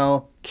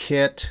 piano,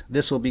 kit.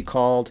 This will be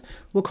called,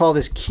 we'll call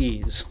this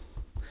keys.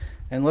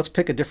 And let's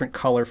pick a different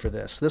color for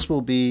this. This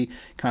will be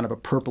kind of a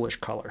purplish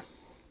color.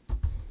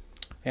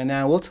 And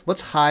now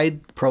let's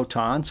hide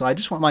Proton. So I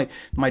just want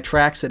my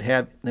tracks that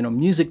have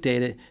music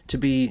data to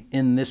be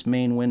in this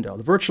main window.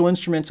 The virtual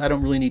instruments I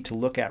don't really need to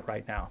look at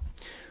right now.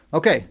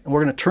 Okay, and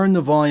we're going to turn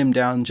the volume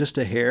down just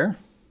a hair.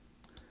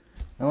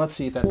 And let's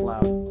see if that's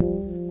loud.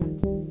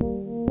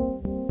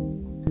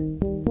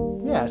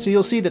 Yeah, so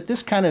you'll see that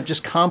this kind of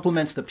just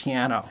complements the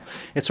piano.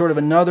 It's sort of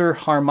another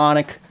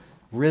harmonic,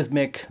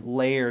 rhythmic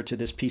layer to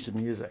this piece of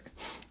music.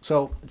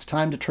 So it's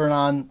time to turn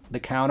on the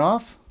count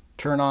off,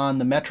 turn on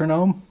the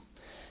metronome.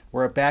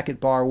 We're back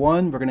at bar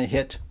 1. We're going to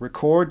hit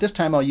record. This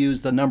time I'll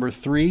use the number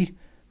 3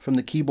 from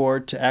the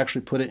keyboard to actually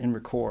put it in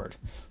record.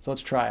 So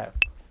let's try it.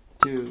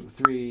 2,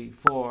 3,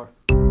 4.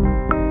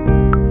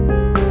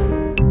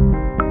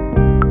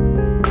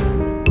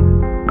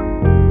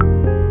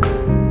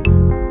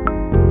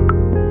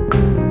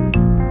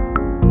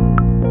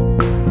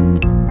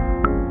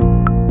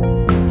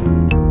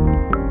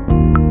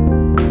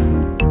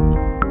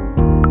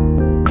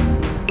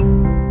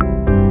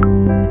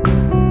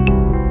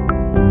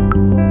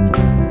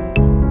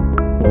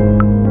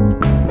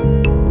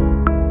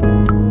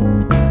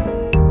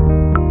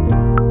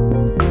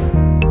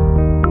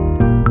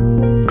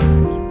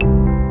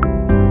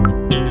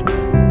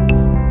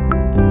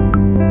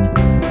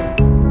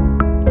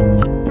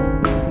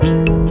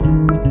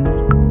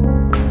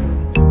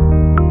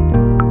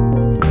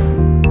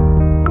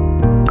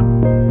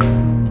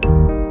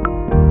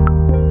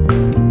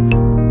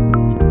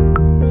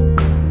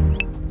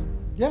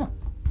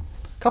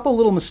 Couple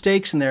little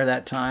mistakes in there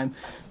that time,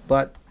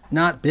 but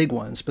not big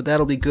ones. But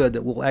that'll be good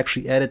that we'll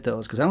actually edit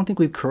those, because I don't think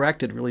we've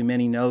corrected really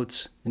many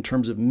notes in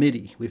terms of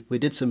MIDI. We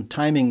did some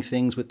timing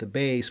things with the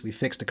bass. We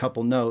fixed a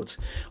couple notes.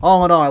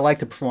 All in all, I like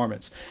the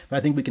performance, but I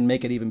think we can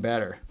make it even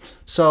better.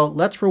 So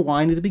let's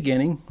rewind to the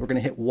beginning. We're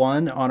going to hit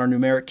 1 on our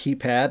numeric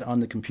keypad on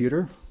the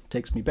computer.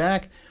 Takes me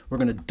back. We're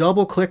going to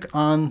double click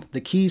on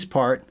the keys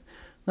part.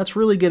 Let's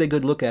really get a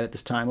good look at it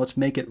this time. Let's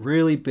make it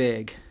really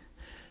big,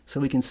 so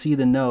we can see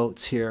the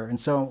notes here. And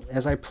so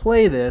as I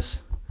play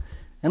this,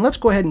 and let's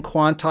go ahead and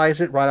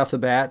quantize it right off the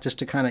bat just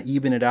to kind of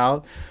even it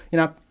out.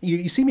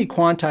 You see me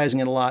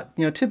quantizing it a lot.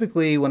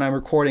 Typically when I'm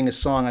recording a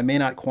song, I may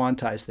not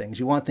quantize things.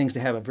 You want things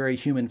to have a very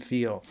human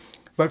feel.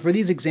 But for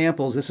these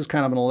examples, this is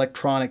kind of an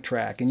electronic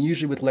track. And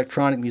usually with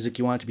electronic music,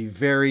 you want it to be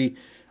very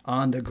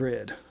on the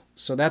grid.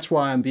 So that's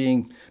why I'm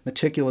being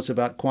meticulous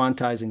about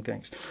quantizing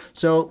things.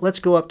 So let's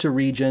go up to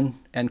region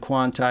and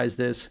quantize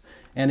this.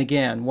 And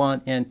again,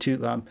 1 and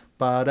 2,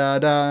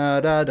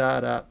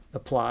 ba-da-da-da-da-da,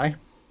 apply.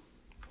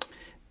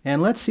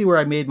 And let's see where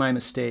I made my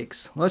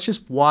mistakes. Let's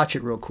just watch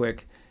it real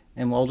quick,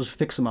 and we'll just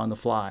fix them on the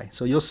fly.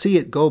 So you'll see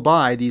it go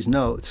by these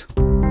notes.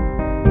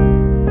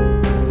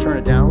 Turn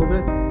it down a little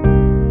bit.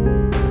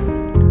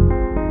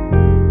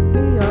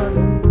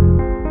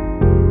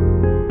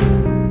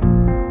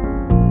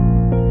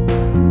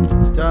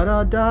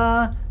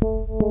 Da-da-da.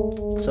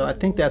 So I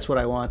think that's what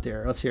I want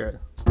there. Let's hear it.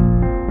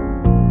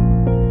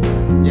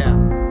 Yeah.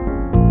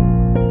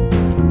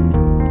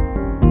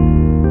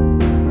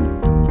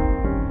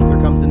 Here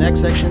comes the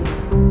next section.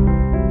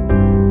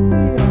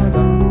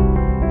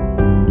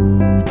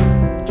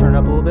 Turn it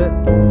up a little bit.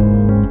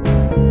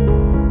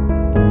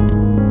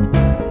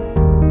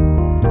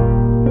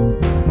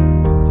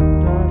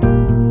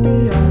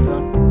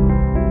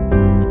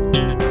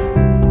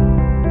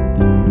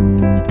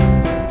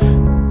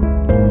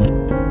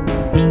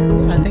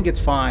 I think it's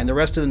fine. The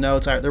rest of the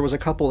notes, there was a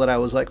couple that I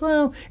was like,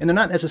 well, and they're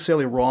not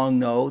necessarily wrong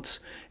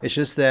notes. It's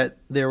just that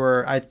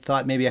I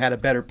thought maybe I had a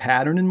better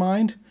pattern in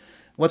mind.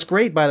 What's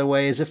great, by the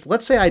way, is if,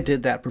 let's say I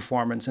did that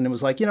performance and it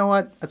was like, you know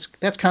what,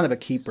 that's kind of a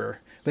keeper,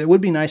 but it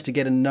would be nice to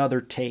get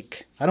another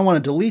take. I don't want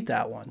to delete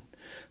that one.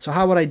 So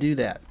how would I do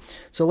that?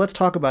 So let's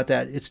talk about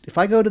that. If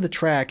I go to the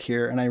track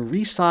here and I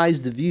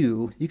resize the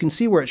view, you can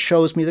see where it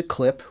shows me the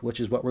clip, which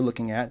is what we're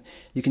looking at.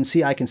 You can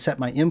see I can set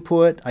my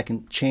input, I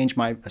can change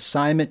my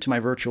assignment to my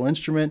virtual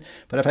instrument,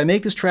 but if I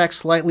make this track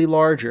slightly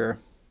larger,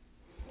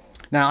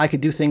 now I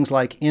could do things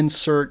like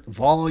insert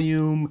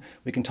volume,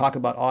 we can talk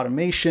about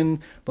automation,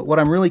 but what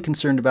I'm really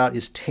concerned about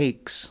is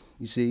takes.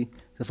 You see,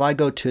 if I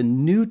go to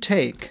new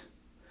take,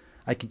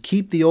 I could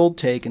keep the old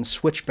take and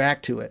switch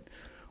back to it.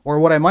 Or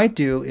what I might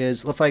do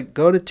is if I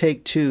go to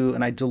take 2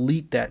 and I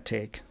delete that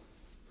take,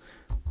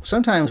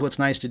 sometimes what's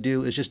nice to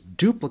do is just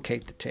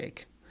duplicate the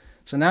take.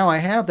 So now I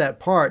have that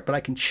part, but I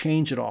can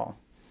change it all.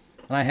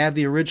 And I have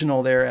the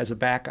original there as a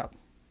backup.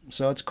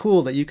 So it's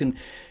cool that you can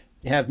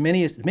have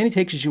as many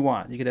takes as you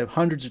want. You could have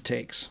hundreds of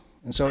takes.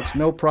 And so it's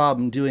no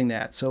problem doing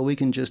that. So we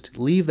can just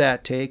leave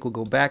that take. We'll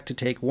go back to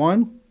take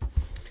 1.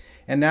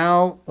 And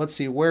now, let's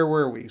see, where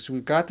were we? So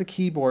we've got the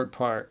keyboard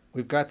part.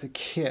 We've got the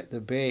kit,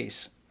 the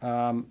bass.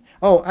 I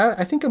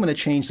think I'm going to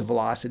change the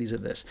velocities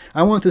of this.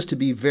 I want this to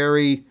be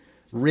very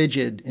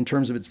rigid in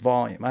terms of its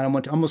volume. I don't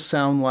want to almost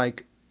sound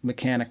like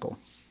mechanical.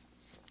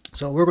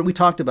 So we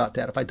talked about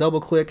that. If I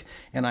double click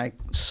and I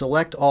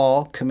select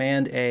all,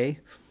 Command A,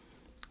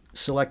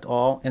 select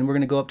all, and we're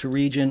going to go up to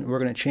region. We're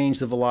going to change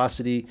the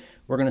velocity.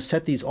 We're going to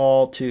set these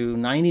all to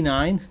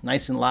 99,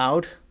 nice and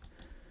loud.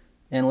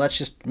 And let's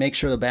just make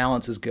sure the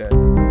balance is good.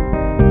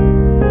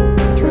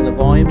 Turn the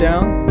volume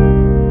down.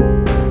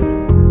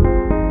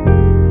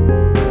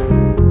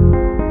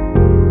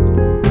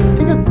 I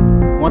think I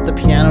want the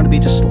piano to be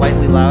just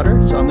slightly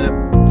louder, so I'm going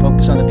to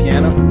focus on the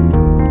piano.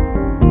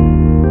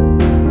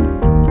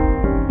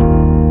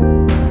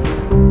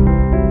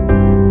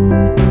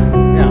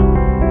 Yeah.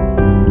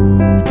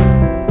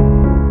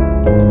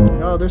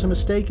 Oh, there's a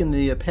mistake in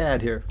the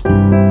pad here.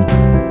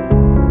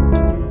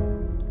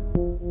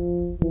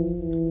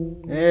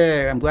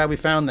 Hey, I'm glad we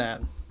found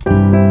that.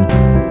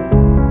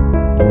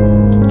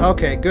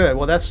 Okay, good.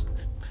 Well, I'm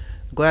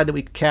glad that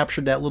we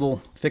captured that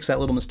fixed that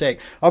little mistake.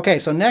 Okay,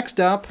 so next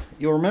up,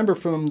 you'll remember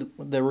from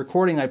the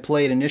recording I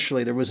played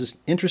initially, there was this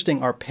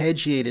interesting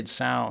arpeggiated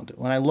sound.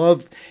 And I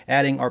love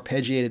adding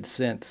arpeggiated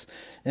synths.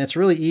 And it's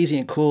really easy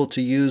and cool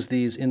to use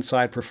these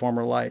inside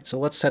Performer Lite. So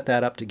let's set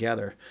that up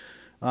together.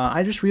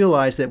 I just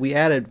realized that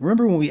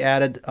remember when we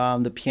added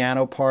the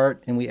piano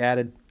part and we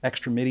added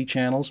extra MIDI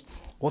channels?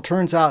 Well, it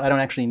turns out I don't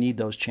actually need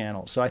those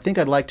channels. So I think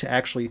I'd like to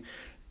actually,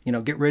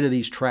 get rid of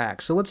these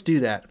tracks. So let's do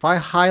that. If I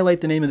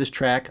highlight the name of this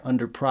track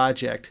under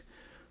Project,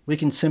 we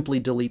can simply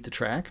delete the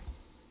track.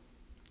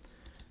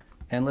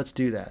 And let's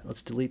do that.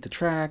 Let's delete the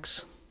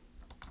tracks.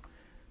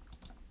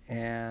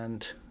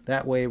 And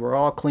that way we're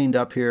all cleaned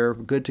up here.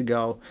 We're good to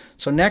go.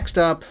 So next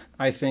up,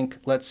 I think,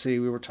 let's see,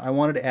 I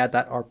wanted to add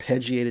that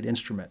arpeggiated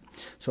instrument.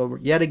 So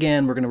yet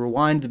again, we're going to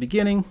rewind to the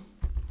beginning.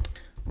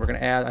 We're going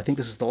to add, I think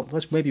this is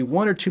let's maybe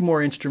 1 or 2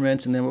 more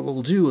instruments, and then what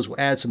we'll do is we'll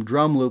add some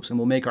drum loops and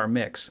we'll make our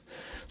mix.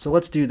 So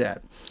let's do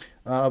that.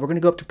 We're going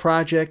to go up to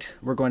Project,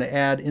 we're going to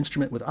add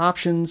Instrument with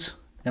Options,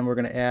 and we're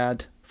going to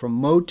add from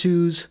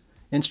MOTU's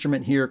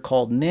instrument here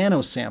called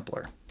Nano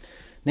Sampler.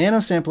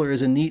 Nano Sampler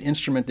is a neat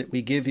instrument that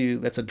we give you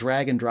that's a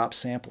drag and drop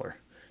sampler.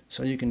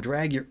 So you can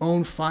drag your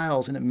own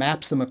files and it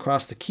maps them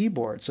across the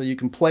keyboard so you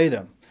can play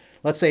them.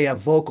 Let's say a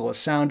vocal, a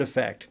sound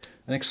effect,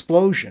 an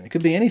explosion. It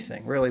could be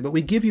anything, really, but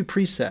we give you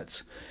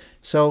presets.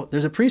 So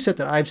there's a preset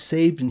that I've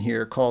saved in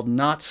here called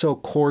Not So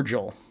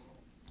Cordial.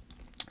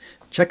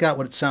 Check out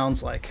what it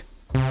sounds like.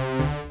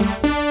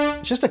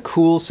 It's just a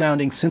cool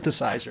sounding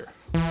synthesizer.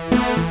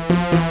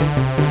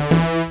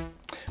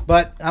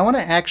 But I want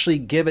to actually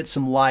give it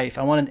some life.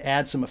 I want to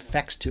add some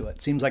effects to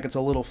it. Seems like it's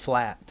a little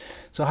flat.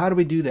 So how do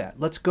we do that?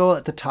 Let's go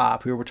at the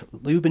top.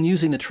 We've been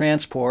using the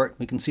transport.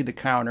 We can see the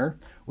counter.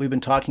 We've been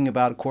talking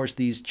about, of course,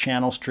 these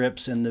channel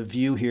strips and the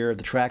view here,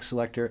 the track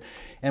selector.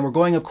 And we're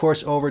going, of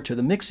course, over to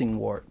the mixing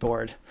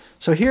board.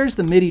 So here's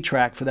the MIDI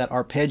track for that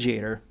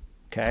arpeggiator.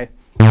 Okay.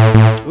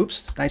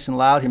 Oops, nice and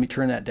loud. Let me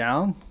turn that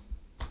down.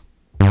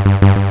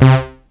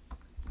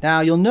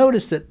 Now you'll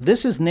notice that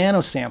this is Nano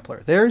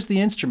Sampler. There's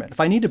the instrument. If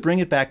I need to bring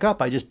it back up,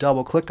 I just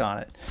double click on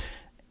it.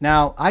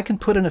 Now I can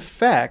put an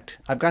effect.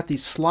 I've got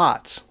these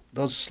slots.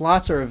 Those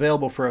slots are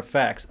available for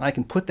effects, and I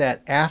can put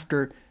that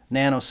after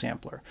Nano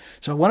Sampler.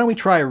 So why don't we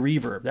try a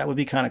reverb? That would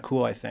be kind of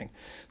cool, I think.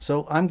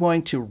 So I'm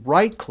going to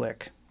right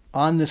click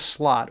on this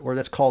slot, or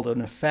that's called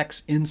an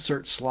effects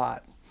insert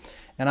slot.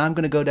 And I'm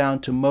going to go down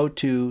to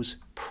MOTU's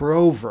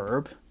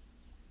Proverb.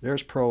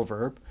 There's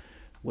Proverb,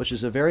 which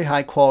is a very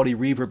high quality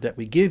reverb that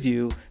we give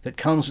you that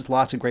comes with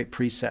lots of great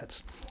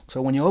presets.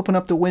 So when you open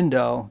up the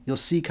window, you'll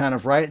see kind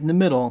of right in the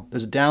middle,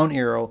 there's a down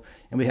arrow,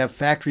 and we have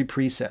factory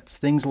presets,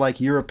 things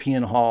like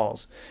European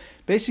halls.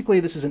 Basically,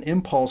 this is an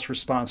impulse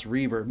response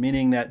reverb,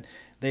 meaning that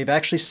they've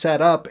actually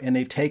set up and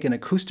they've taken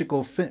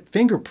acoustical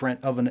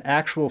fingerprint of an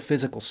actual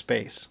physical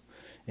space.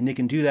 And they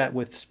can do that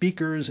with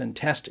speakers and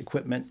test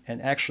equipment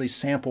and actually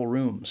sample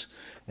rooms.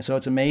 And so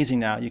it's amazing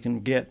now. You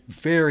can get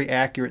very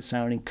accurate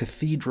sounding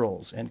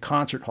cathedrals and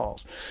concert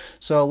halls.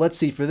 So let's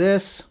see for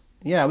this.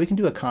 Yeah, we can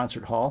do a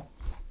concert hall.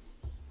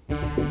 Do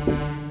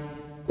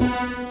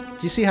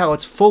you see how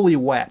it's fully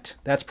wet?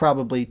 That's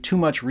probably too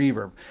much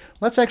reverb.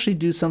 Let's actually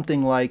do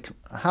something like,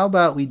 how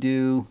about we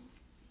do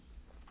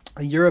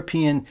a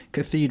European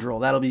cathedral?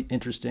 That'll be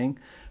interesting.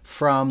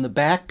 From the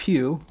back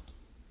pew.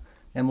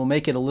 And we'll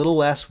make it a little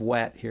less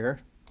wet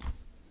here.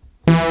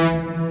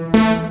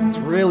 It's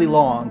really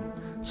long.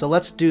 So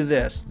let's do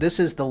this. This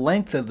is the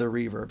length of the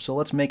reverb, so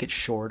let's make it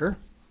shorter.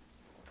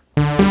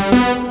 Yeah,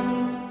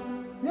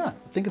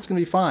 I think it's going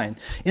to be fine.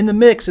 In the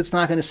mix, it's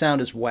not going to sound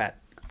as wet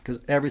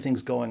because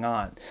everything's going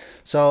on.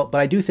 So,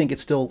 but I do think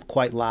it's still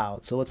quite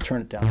loud, so let's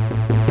turn it down.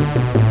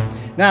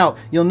 Now,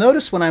 you'll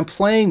notice when I'm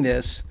playing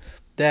this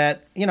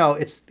that, you know,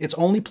 it's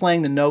only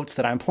playing the notes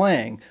that I'm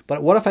playing.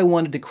 But what if I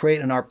wanted to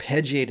create an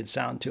arpeggiated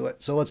sound to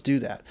it? So let's do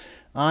that.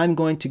 I'm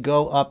going to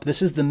go up.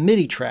 This is the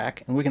MIDI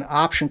track, and we can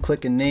option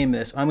click and name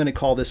this. I'm going to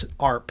call this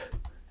ARP,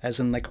 as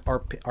in like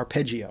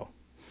arpeggio.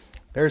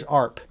 There's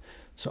ARP.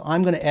 So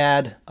I'm going to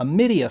add a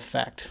MIDI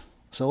effect.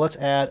 So let's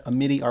add a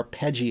MIDI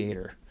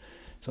arpeggiator.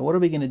 So what are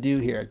we going to do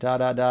here? Da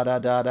da da da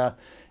da da.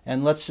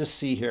 And let's just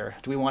see here.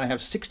 Do we want to have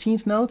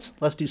 16th notes?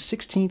 Let's do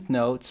 16th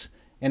notes.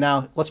 And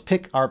now let's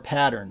pick our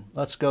pattern.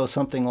 Let's go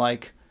something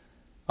like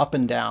up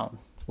and down.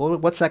 Well,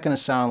 what's that going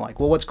to sound like?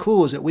 Well, what's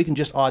cool is that we can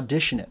just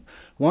audition it.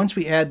 Once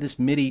we add this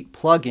MIDI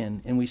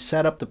plugin and we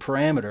set up the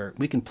parameter,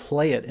 we can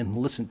play it and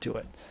listen to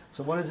it.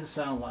 So what does it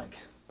sound like?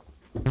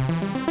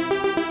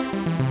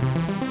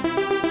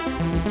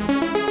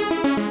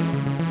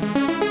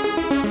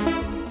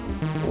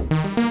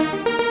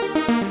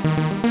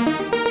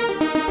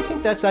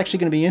 That's actually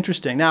going to be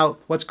interesting. Now,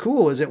 what's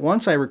cool is that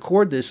once I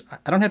record this,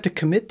 I don't have to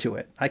commit to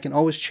it. I can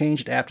always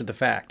change it after the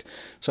fact.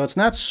 So it's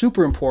not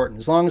super important.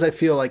 As long as I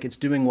feel like it's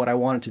doing what I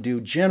want it to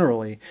do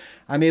generally,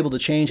 I'm able to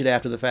change it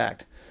after the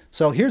fact.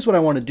 So here's what I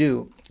want to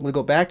do. We'll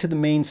go back to the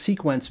main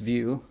sequence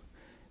view.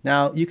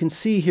 Now, you can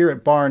see here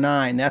at bar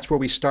 9, that's where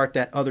we start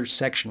that other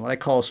section, what I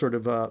call sort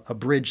of a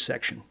bridge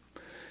section.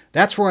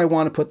 That's where I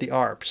want to put the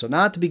ARP. So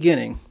not at the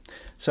beginning.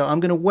 So I'm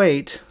going to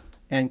wait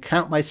and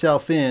count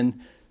myself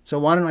in. So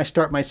why don't I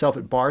start myself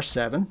at bar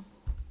 7,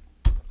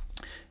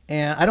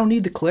 and I don't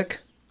need the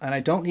click and I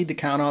don't need the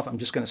count off. I'm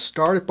just going to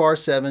start at bar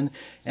 7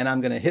 and I'm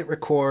going to hit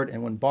record,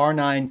 and when bar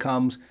 9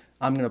 comes,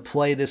 I'm going to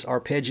play this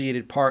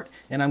arpeggiated part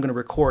and I'm going to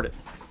record it.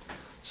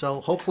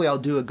 So hopefully I'll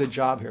do a good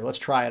job here. Let's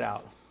try it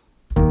out.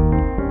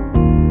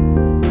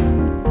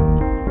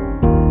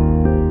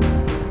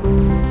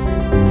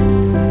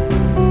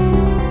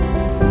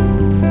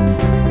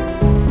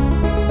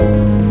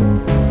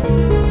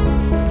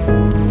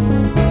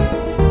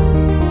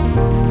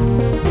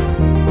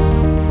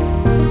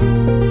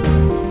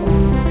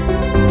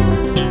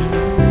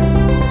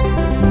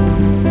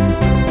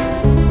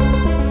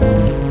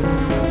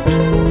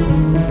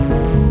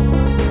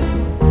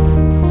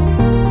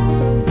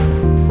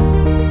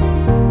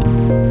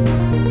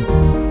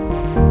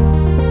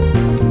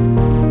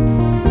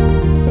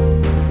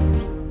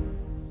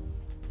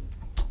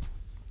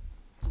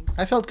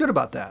 I felt good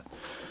about that.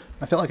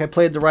 I felt like I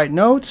played the right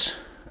notes.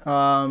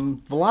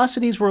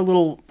 Velocities were a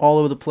little all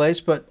over the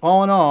place, but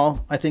all in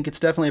all, I think it's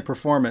definitely a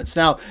performance.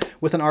 Now,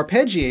 with an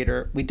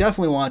arpeggiator, we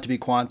definitely want it to be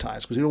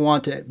quantized because we don't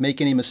want to make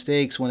any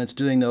mistakes when it's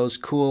doing those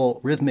cool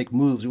rhythmic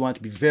moves. We want it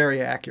to be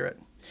very accurate.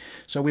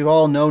 So we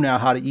all know now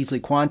how to easily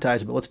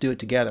quantize it, but let's do it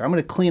together. I'm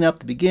going to clean up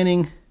the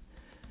beginning.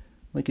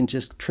 We can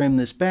just trim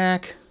this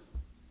back.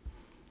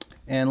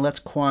 And let's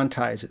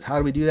quantize it. How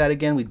do we do that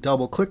again? We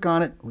double click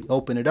on it. We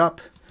open it up.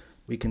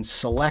 We can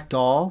select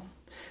all.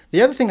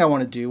 The other thing I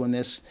want to do in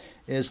this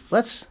is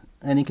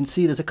and you can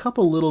see there's a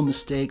couple little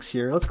mistakes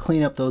here. Let's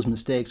clean up those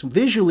mistakes.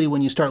 Visually,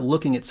 when you start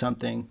looking at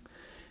something,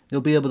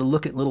 you'll be able to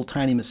look at little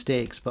tiny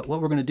mistakes. But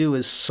what we're going to do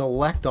is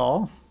select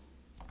all.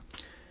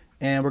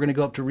 And we're going to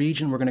go up to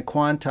region. We're going to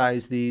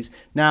quantize these.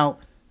 Now,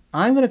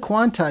 I'm going to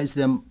quantize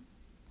them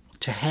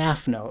to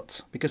half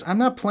notes because I'm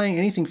not playing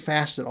anything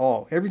fast at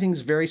all.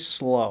 Everything's very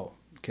slow.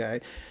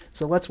 Okay,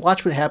 so let's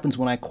watch what happens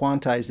when I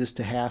quantize this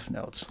to half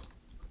notes.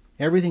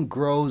 Everything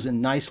grows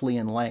nicely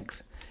in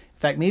length. In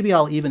fact, maybe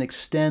I'll even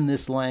extend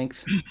this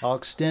length. I'll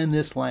extend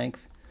this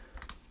length.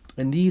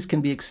 And these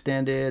can be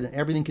extended.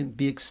 Everything can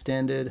be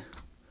extended.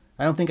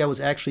 I don't think I was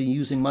actually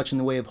using much in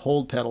the way of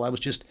hold pedal.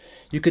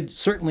 You could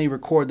certainly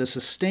record the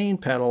sustain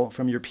pedal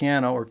from your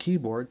piano or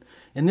keyboard.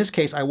 In this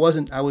case, I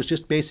wasn't. I was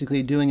just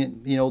basically doing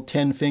it,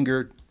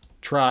 10-finger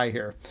try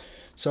here.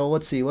 So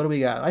let's see, what do we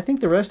got? I think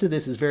the rest of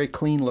this is very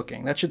clean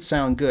looking. That should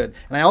sound good.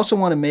 And I also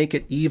want to make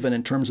it even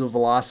in terms of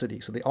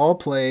velocity. So they all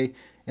play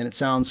and it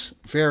sounds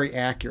very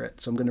accurate.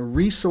 So I'm going to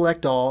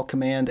reselect all,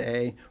 Command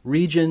A,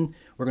 region.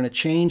 We're going to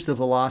change the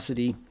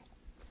velocity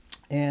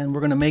and we're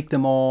going to make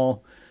them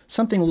all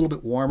something a little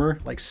bit warmer,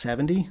 like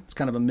 70. It's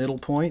kind of a middle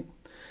point.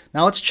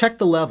 Now let's check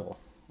the level.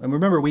 And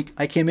remember,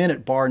 I came in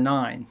at bar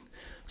 9.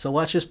 So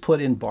let's just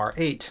put in bar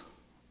 8.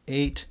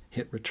 8,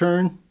 hit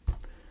return.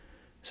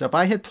 So if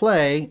I hit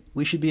play,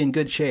 we should be in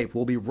good shape.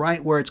 We'll be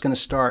right where it's going to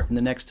start in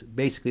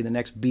basically the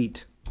next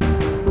beat.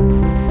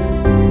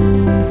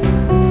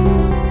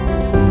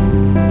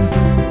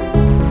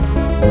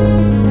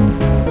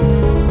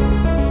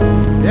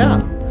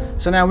 Yeah.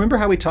 So now remember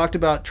how we talked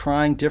about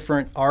trying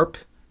different ARP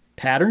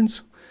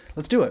patterns?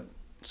 Let's do it.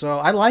 So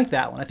I like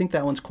that one. I think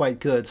that one's quite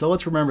good. So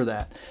let's remember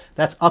that.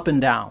 That's up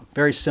and down.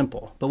 Very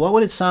simple. But what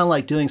would it sound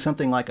like doing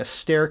something like a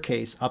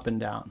staircase up and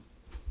down?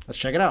 Let's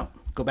check it out.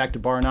 Go back to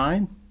bar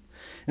 9.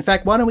 In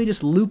fact, why don't we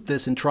just loop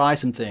this and try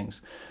some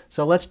things?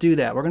 So let's do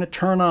that. We're going to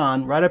turn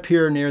on, right up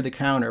here near the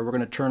counter, we're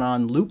going to turn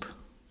on loop.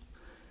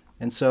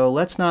 And so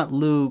let's not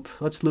loop,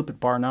 let's loop at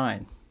bar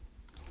 9.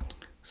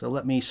 So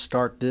let me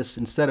start this,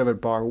 instead of at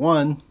bar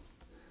 1,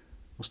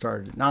 We'll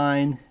start it at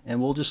 9,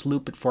 and we'll just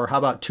loop it for, how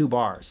about 2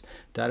 bars?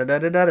 Da da da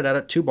da da da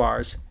da, 2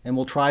 bars, and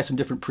we'll try some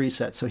different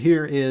presets. So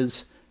here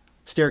is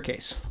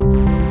staircase. I'll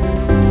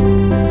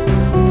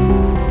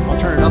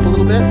turn it up a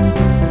little bit.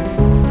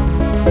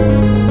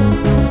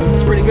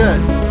 It's pretty good.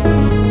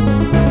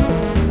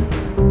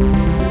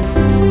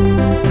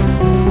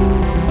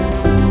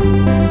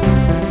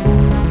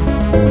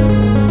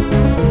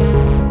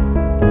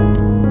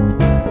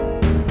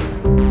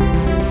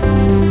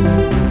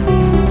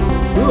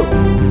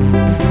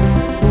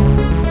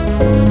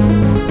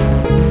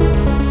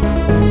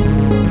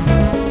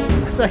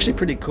 Actually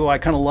pretty cool. I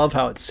kind of love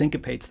how it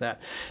syncopates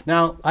that.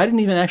 Now, I didn't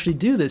even actually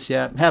do this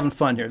yet. I'm having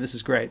fun here. This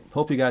is great.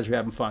 Hope you guys are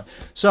having fun.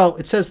 So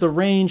it says the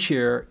range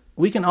here.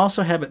 We can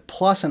also have it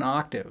plus an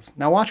octave.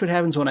 Now watch what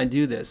happens when I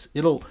do this.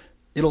 It'll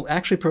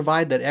actually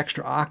provide that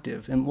extra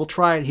octave, and we'll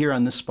try it here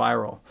on this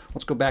spiral.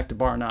 Let's go back to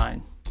bar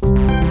 9.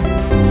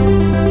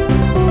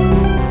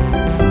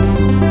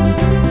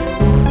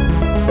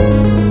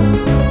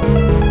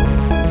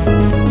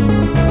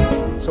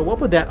 So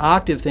what would that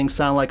octave thing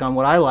sound like on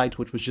what I liked,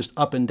 which was just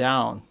up and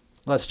down?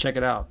 Let's check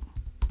it out.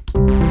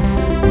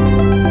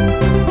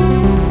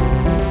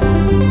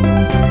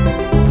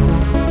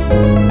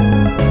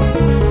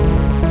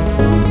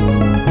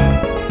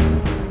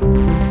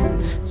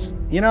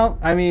 You know,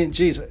 I mean,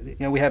 geez, you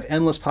know, we have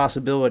endless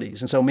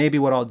possibilities. And so maybe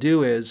what I'll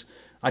do is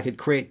I could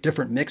create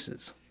different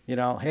mixes. You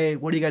know, hey,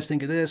 what do you guys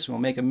think of this? We'll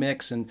make a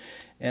mix, and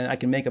I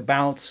can make a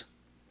bounce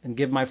and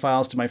give my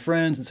files to my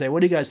friends and say, what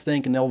do you guys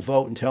think? And they'll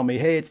vote and tell me,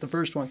 hey, it's the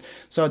first one.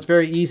 So it's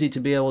very easy to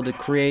be able to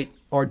create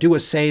or do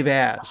a save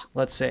as,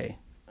 let's say,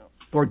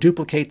 or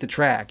duplicate the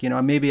track. You know,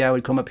 maybe I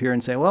would come up here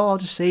and say, well, I'll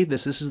just save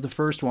this. This is the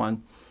first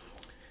one.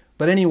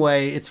 But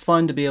anyway, it's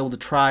fun to be able to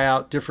try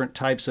out different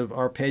types of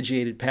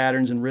arpeggiated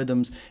patterns and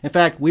rhythms. In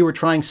fact, we were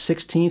trying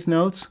 16th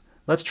notes.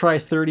 Let's try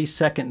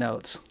 32nd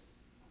notes.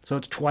 So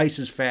it's twice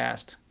as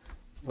fast.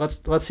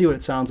 Let's see what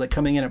it sounds like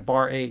coming in at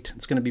bar 8.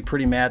 It's going to be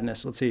pretty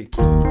madness. Let's see.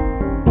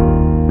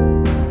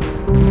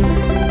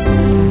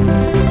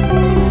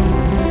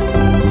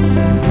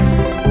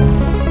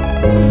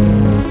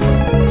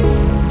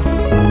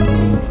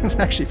 It's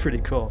actually pretty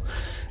cool.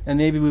 And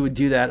maybe we would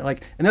do that.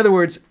 Like, in other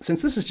words,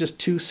 since this is just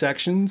 2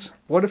 sections,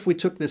 what if we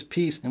took this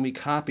piece and we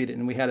copied it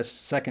and we had a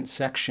second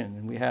section,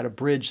 and we had a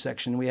bridge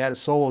section, and we had a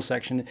solo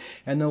section,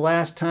 and the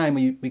last time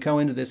we go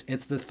into this,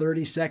 it's the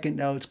 32nd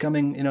note. It's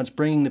coming, you know, it's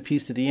bringing the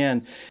piece to the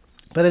end.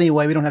 But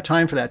anyway, we don't have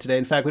time for that today.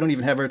 In fact, we don't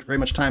even have very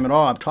much time at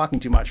all. I'm talking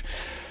too much.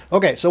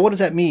 Okay, so what does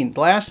that mean?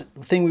 The last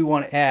thing we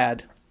want to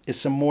add is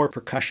some more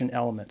percussion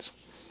elements.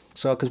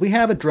 So, because we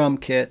have a drum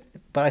kit,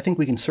 but I think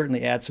we can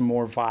certainly add some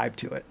more vibe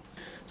to it.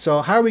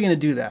 So how are we going to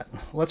do that?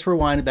 Let's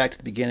rewind it back to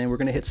the beginning. We're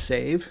going to hit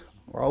save.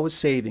 We're always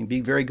saving.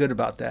 Be very good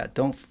about that.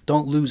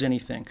 Don't lose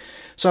anything.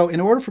 So in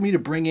order for me to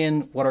bring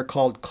in what are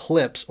called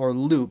clips or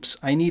loops,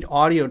 I need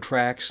audio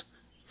tracks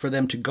for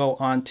them to go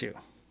onto.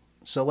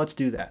 So let's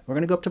do that. We're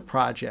going to go up to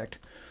Project,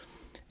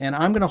 and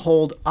I'm going to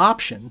hold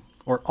Option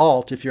or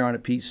Alt if you're on a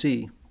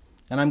PC,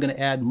 and I'm going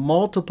to add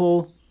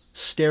multiple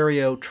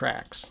stereo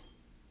tracks.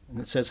 And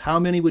it says, how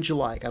many would you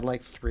like? I'd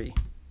like 3.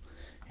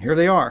 Here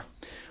they are.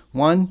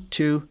 1,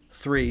 2,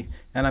 3.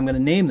 And I'm going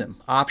to name them.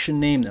 Option,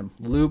 name them.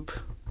 Loop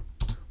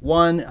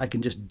 1, I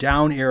can just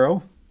down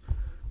arrow.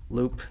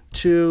 Loop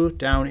 2,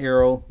 down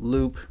arrow.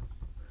 Loop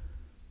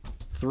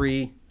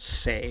 3,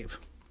 save.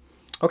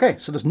 Okay,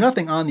 so there's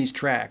nothing on these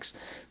tracks.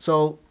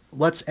 So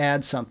let's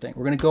add something.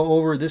 We're going to go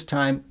over this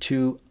time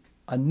to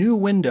a new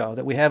window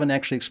that we haven't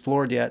actually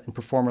explored yet in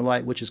Performer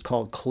Lite, which is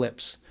called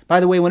Clips. By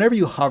the way, whenever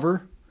you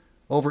hover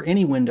over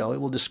any window, it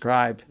will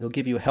describe, it'll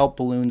give you help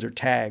balloons or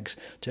tags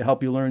to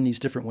help you learn these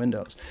different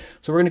windows.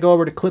 So we're going to go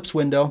over to Clips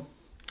window,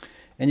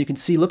 and you can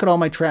see, look at all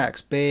my tracks,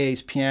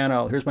 bass,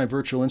 piano, here's my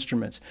virtual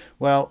instruments.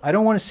 Well, I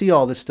don't want to see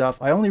all this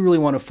stuff. I only really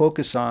want to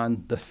focus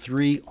on the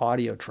 3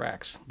 audio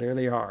tracks. There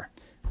they are.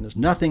 And there's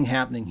nothing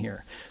happening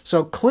here.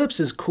 So Clips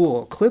is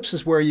cool. Clips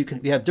is where you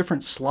have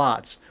different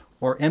slots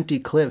or empty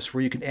clips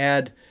where you can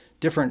add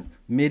different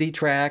MIDI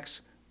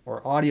tracks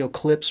or audio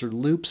clips or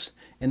loops,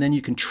 and then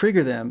you can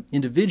trigger them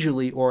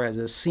individually or as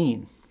a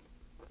scene.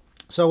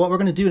 So what we're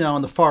going to do now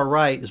on the far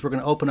right is we're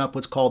going to open up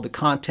what's called the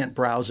content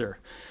browser.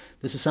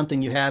 This is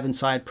something you have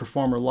inside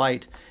Performer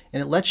Lite,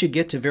 and it lets you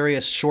get to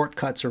various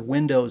shortcuts or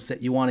windows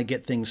that you want to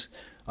get things,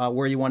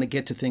 where you want to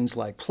get to things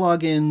like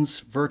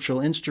plugins, virtual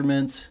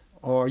instruments,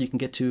 or you can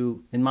get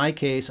to, in my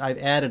case, I've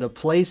added a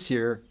place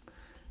here.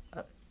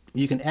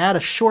 You can add a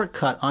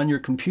shortcut on your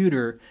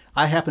computer.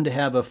 I happen to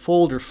have a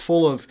folder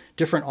full of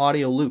different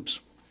audio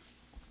loops.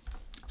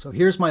 So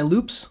here's my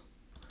loops.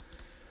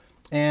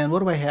 And what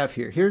do I have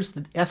here? Here's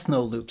the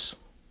ethno loops.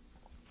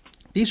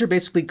 These are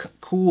basically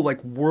cool,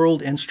 like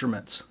world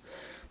instruments.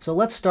 So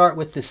let's start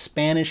with the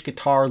Spanish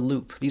guitar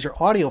loop. These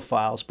are audio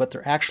files, but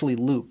they're actually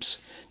loops.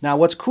 Now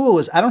what's cool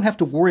is I don't have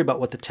to worry about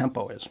what the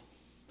tempo is,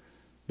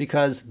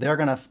 because they're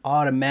going to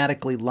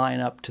automatically line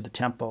up to the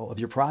tempo of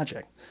your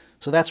project.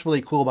 So that's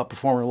really cool about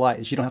Performer Lite,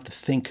 is you don't have to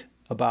think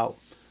about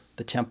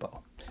the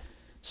tempo.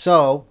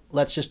 So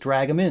let's just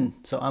drag them in.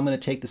 So I'm going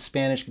to take the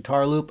Spanish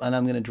guitar loop and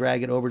I'm going to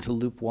drag it over to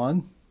loop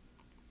 1.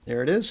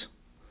 There it is.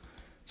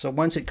 So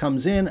once it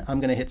comes in, I'm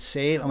going to hit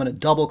save. I'm going to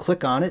double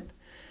click on it.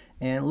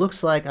 And it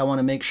looks like I want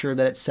to make sure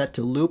that it's set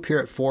to loop here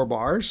at 4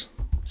 bars.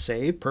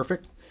 Save,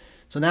 perfect.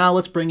 So now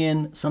let's bring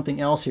in something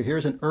else here.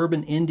 Here's an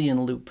urban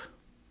Indian loop.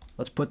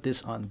 Let's put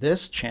this on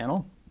this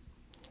channel.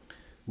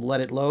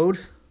 Let it load.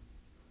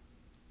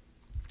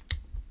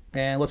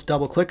 And let's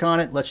double click on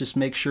it. Let's just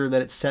make sure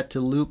that it's set to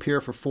loop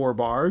here for 4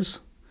 bars.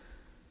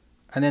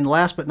 And then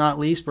last but not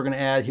least, we're going to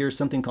add here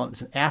something called,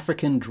 it's an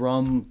African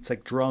drum. It's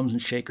like drums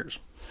and shakers.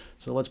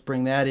 So let's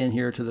bring that in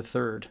here to the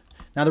 3rd.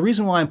 Now the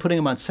reason why I'm putting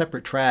them on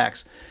separate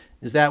tracks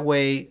is that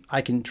way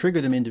I can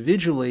trigger them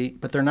individually,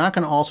 but they're not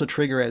going to also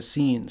trigger as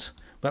scenes.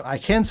 But I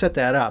can set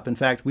that up. In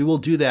fact, we will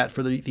do that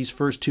for these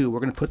first 2. We're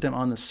going to put them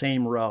on the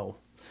same row.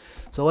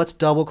 So let's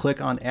double click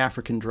on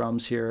African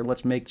drums here.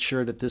 Let's make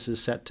sure that this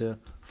is set to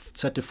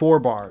 4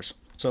 bars.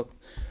 So,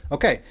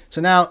 okay, so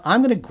now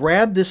I'm going to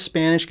grab this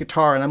Spanish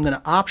guitar and I'm going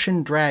to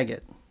option drag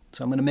it.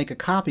 So I'm going to make a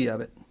copy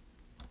of it.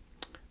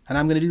 And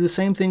I'm going to do the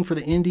same thing for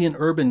the Indian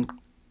urban.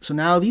 So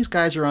now these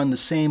guys are on the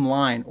same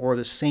line or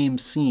the same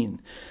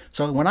scene.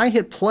 So when I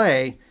hit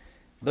play,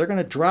 they're going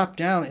to drop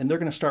down and they're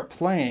going to start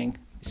playing.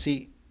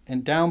 See,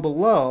 and down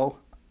below,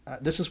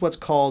 this is what's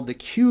called the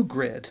cue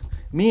grid,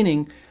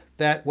 meaning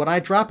that when I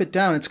drop it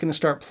down, it's going to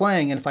start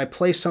playing. And if I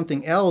play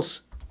something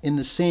else in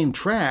the same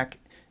track,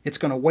 it's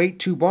going to wait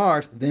 2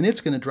 bars, then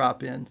it's going to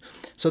drop in.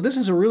 So this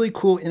is a really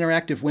cool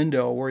interactive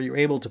window where you're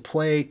able to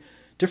play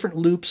different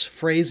loops,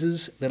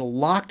 phrases that'll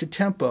lock to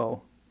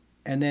tempo,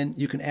 and then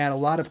you can add a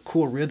lot of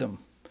cool rhythm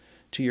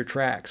to your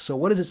tracks. So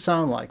what does it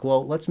sound like?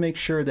 Well, let's make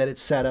sure that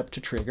it's set up to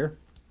trigger.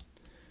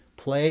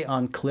 Play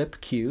on clip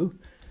cue.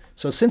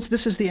 So since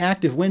this is the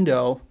active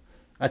window,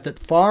 at the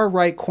far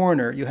right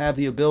corner, you have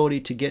the ability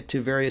to get to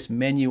various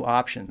menu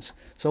options.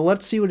 So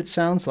let's see what it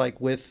sounds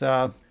like with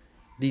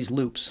these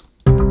loops.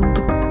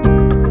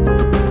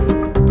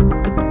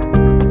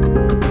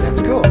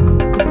 That's cool.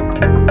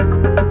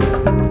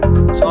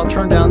 So I'll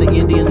turn down the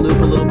Indian loop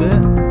a little bit.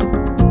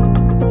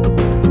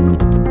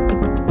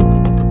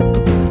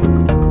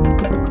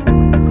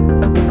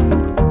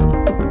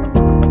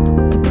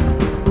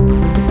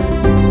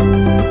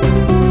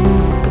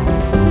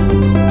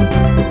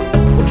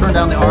 We'll turn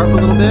down the ARP a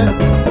little bit.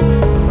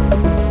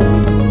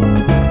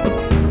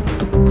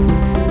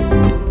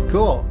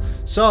 Cool.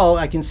 So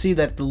I can see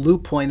that the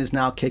loop point is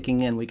now kicking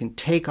in. We can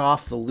take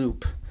off the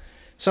loop.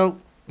 So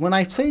when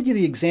I played you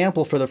the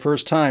example for the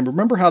first time,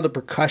 remember how the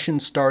percussion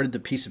started the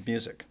piece of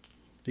music?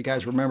 If you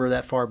guys remember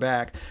that far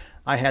back,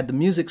 I had the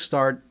music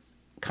start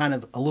kind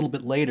of a little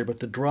bit later, but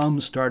the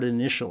drums started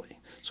initially.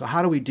 So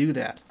how do we do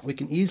that? We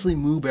can easily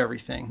move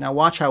everything. Now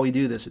watch how we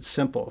do this. It's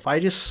simple. If I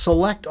just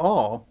select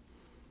all,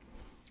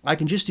 I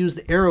can just use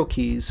the arrow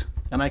keys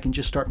and I can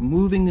just start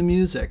moving the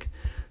music.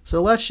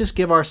 So let's just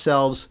give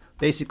ourselves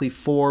basically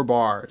 4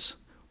 bars.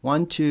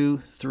 1,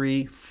 2,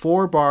 3,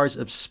 4 bars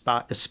of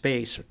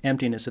space, or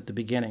emptiness at the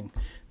beginning.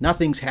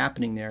 Nothing's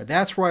happening there.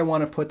 That's where I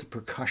want to put the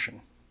percussion.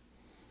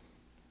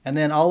 And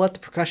then I'll let the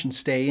percussion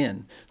stay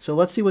in. So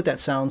let's see what that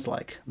sounds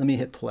like. Let me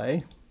hit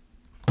play.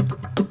 4,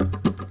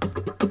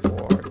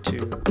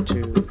 2,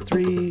 2,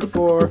 3,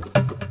 4.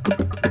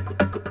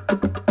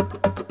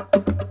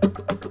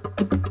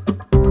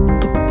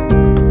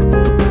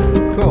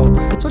 Cool.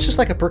 So it's just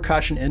like a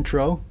percussion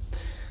intro.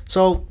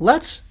 So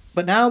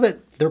but now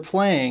that they're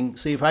playing,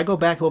 see if I go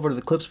back over to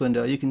the clips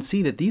window, you can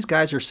see that these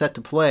guys are set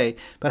to play,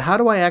 but how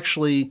do I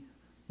actually,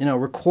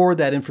 record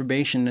that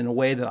information in a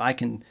way that I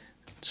can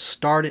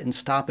start it and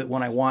stop it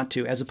when I want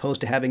to, as opposed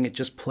to having it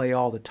just play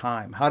all the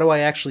time? How do I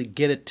actually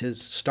get it to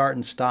start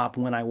and stop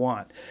when I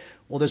want?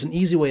 Well, there's an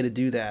easy way to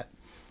do that.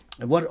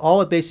 And what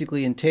all it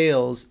basically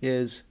entails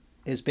is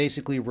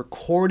basically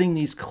recording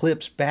these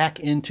clips back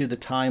into the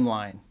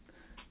timeline.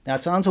 Now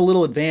it sounds a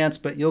little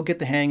advanced, but you'll get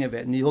the hang of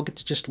it and you'll get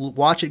to just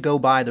watch it go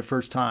by the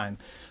first time.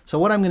 So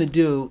what I'm going to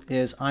do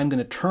is I'm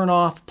going to turn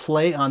off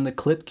play on the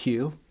clip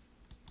cue.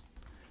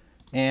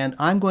 And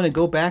I'm going to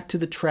go back to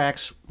the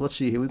tracks. Let's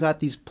see here. We've got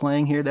these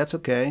playing here. That's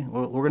okay.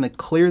 We're going to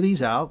clear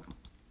these out.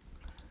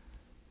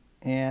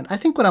 And I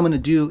think what I'm going to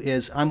do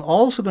is I'm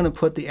also going to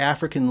put the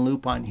African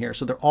loop on here.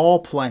 So they're all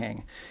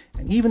playing.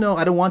 And even though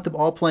I don't want them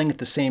all playing at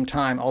the same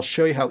time, I'll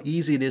show you how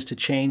easy it is to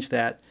change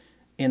that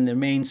in the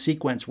main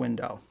sequence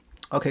window.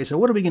 Okay, so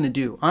what are we going to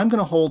do? I'm going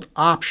to hold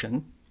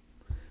Option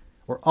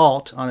or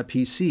Alt on a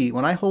PC.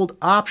 When I hold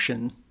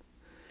Option,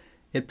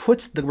 it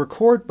puts the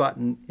record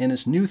button in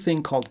this new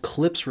thing called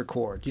Clips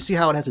Record. You see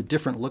how it has a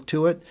different look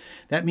to it?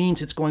 That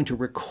means it's going to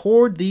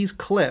record these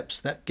clips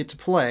that get to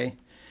play.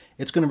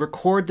 It's going to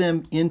record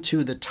them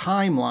into the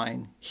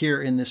timeline here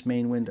in this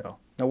main window.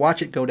 Now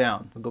watch it go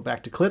down. We'll go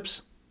back to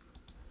Clips.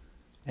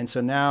 And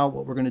so now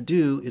what we're going to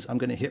do is I'm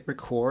going to hit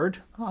record.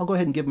 I'll go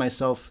ahead and give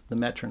myself the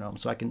metronome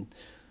so I can...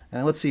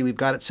 And let's see, we've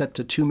got it set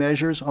to 2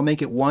 measures. I'll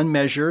make it 1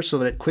 measure so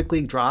that it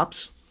quickly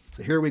drops.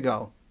 So here we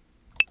go.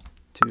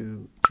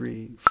 2,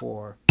 3,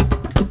 4.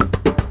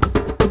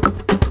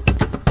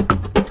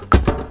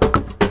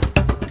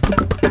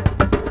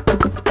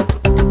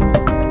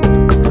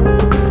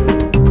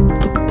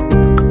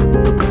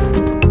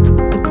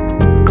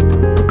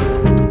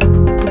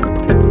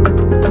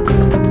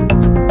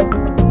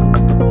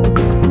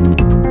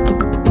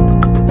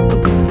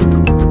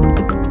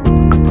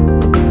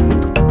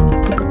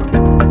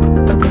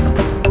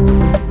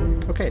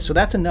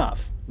 that's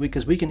enough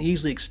because we can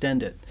easily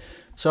extend it.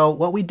 So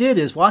what we did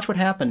is, watch what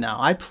happened now.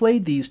 I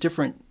played these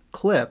different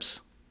clips,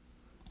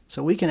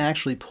 so we can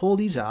actually pull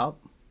these out.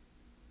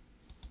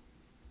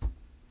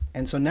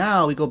 And so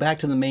now we go back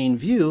to the main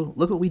view.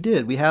 Look what we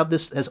did. We have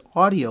this as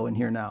audio in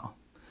here now.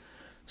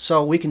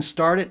 So we can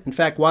start it. In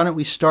fact, why don't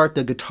we start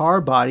the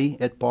guitar body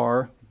at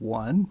bar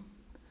 1,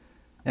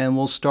 and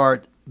we'll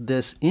start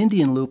this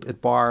Indian loop at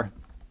bar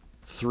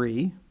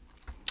 3.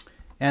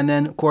 And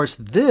then, of course,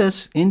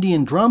 this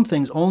Indian drum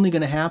thing's only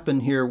going to happen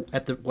here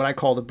at the what I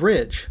call the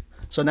bridge.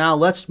 So now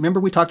let's,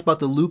 remember we talked about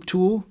the loop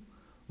tool?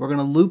 We're going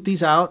to loop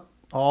these out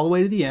all the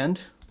way to the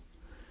end.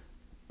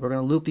 We're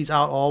going to loop these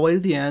out all the way to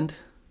the end.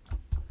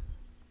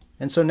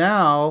 And so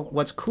now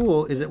what's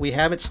cool is that we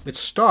have it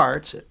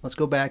starts, let's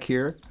go back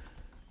here,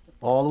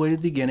 all the way to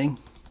the beginning.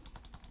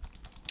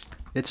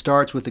 It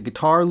starts with the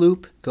guitar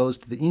loop, goes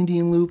to the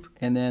Indian loop,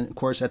 and then, of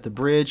course, at the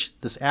bridge,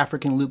 this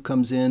African loop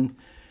comes in.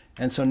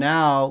 And so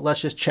now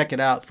let's just check it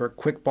out for a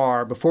quick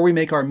bar. Before we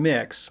make our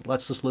mix,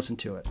 let's just listen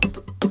to it.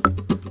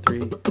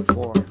 3,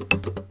 4.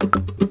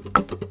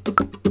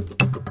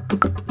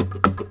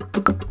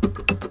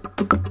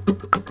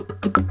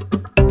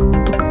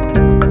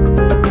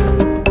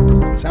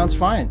 Sounds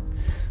fine.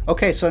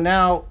 Okay, so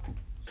now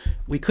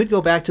we could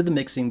go back to the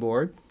mixing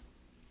board.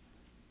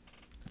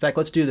 In fact,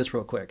 let's do this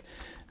real quick.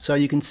 So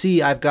you can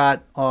see I've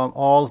got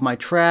all of my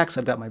tracks.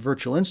 I've got my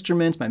virtual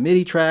instruments, my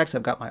MIDI tracks.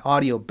 I've got my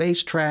audio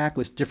bass track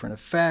with different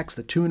effects,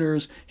 the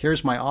tuners.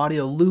 Here's my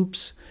audio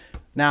loops.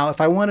 Now, if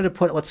I wanted to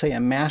put, let's say, a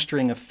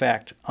mastering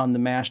effect on the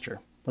master.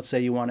 Let's say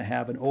you want to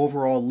have an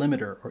overall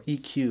limiter or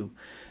EQ.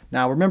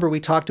 Now, remember we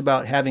talked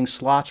about having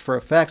slots for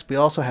effects. We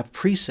also have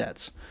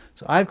presets.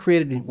 So I've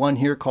created one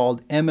here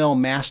called ML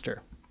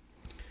Master.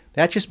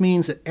 That just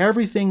means that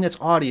everything that's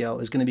audio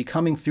is going to be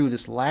coming through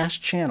this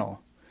last channel.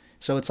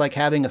 So it's like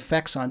having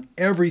effects on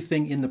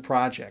everything in the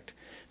project.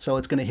 So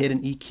it's going to hit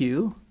an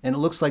EQ, and it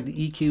looks like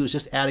the EQ is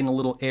just adding a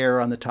little air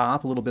on the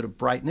top, a little bit of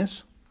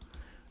brightness.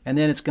 And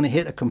then it's going to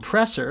hit a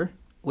compressor,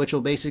 which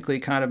will basically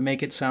kind of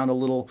make it sound a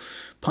little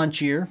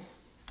punchier.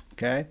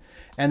 Okay?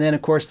 And then,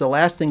 of course, the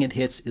last thing it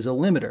hits is a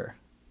limiter.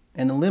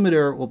 And the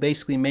limiter will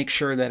basically make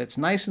sure that it's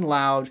nice and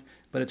loud,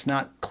 but it's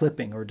not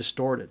clipping or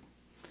distorted.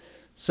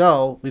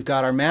 So we've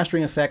got our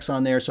mastering effects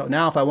on there. So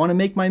now if I want to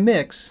make my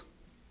mix,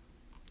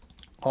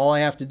 all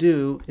I have to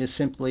do is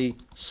simply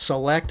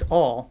select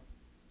all,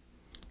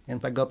 and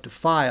if I go up to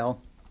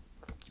File,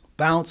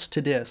 Bounce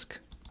to Disk.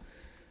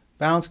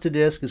 Bounce to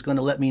Disk is going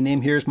to let me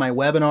name, here's my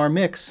webinar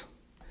mix,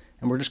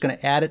 and we're just going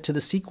to add it to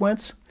the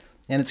sequence,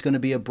 and it's going to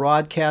be a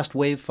broadcast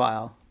wave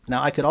file.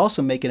 Now I could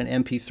also make it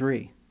an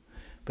MP3,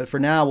 but for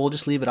now we'll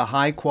just leave it a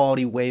high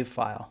quality wave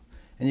file.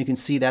 And you can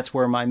see that's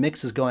where my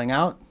mix is going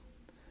out.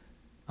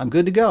 I'm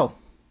good to go.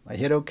 I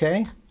hit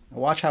OK.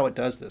 Watch how it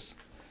does this.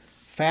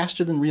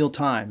 Faster than real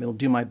time, it'll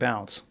do my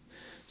bounce.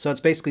 So it's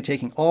basically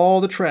taking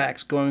all the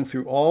tracks, going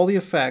through all the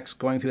effects,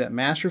 going through that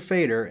master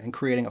fader, and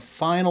creating a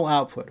final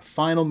output, a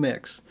final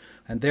mix.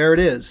 And there it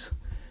is.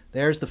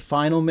 There's the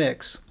final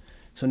mix.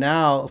 So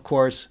now, of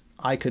course,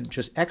 I could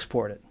just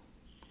export it.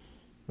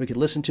 We could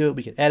listen to it,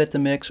 we could edit the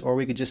mix, or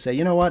we could just say,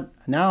 you know what,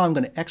 now I'm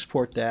going to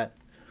export that,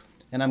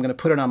 and I'm going to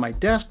put it on my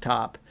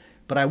desktop,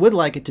 but I would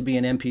like it to be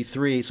an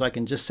MP3 so I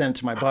can just send it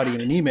to my buddy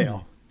in an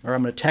email, or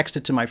I'm going to text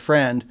it to my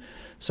friend.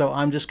 So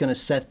I'm just going to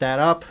set that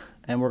up,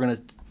 and we'll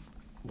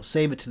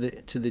save it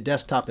to the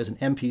desktop as an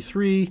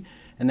MP3,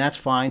 and that's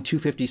fine.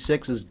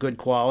 256 is good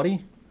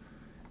quality.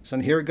 So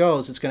here it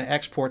goes. It's going to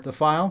export the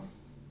file.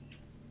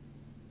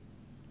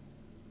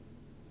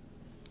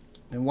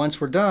 And once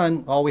we're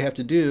done, all we have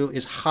to do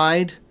is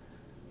hide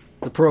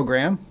the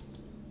program.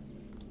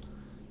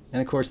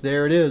 And of course,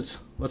 there it is.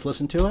 Let's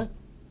listen to it.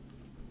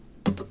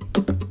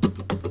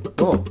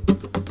 Cool.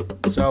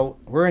 So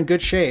we're in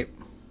good shape.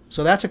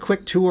 So that's a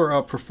quick tour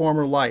of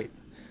Performer Lite.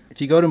 If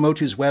you go to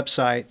MOTU's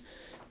website,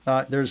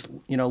 there's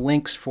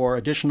links for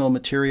additional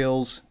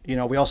materials.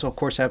 We also, of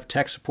course, have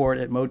tech support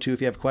at MOTU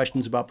if you have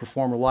questions about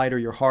Performer Lite or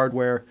your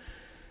hardware.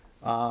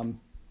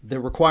 The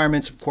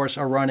requirements, of course,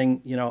 are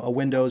running a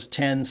Windows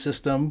 10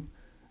 system.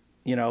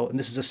 And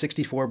this is a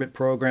 64-bit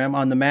program.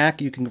 On the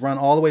Mac, you can run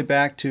all the way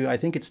back to, I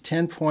think it's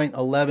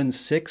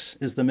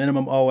 10.11.6 is the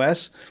minimum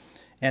OS,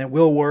 and it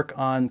will work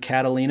on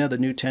Catalina, the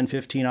new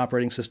 10.15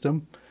 operating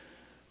system.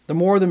 The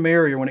more the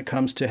merrier when it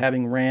comes to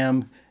having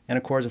RAM and,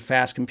 of course, a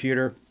fast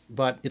computer,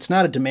 but it's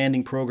not a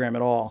demanding program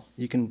at all.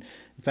 You can,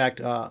 in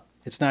fact,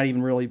 it's not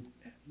even really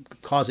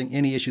causing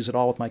any issues at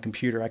all with my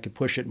computer. I could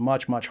push it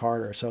much, much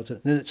harder. So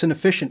it's an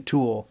efficient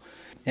tool.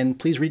 And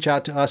please reach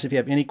out to us if you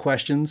have any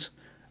questions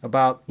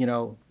about,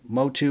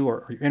 MOTU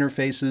or your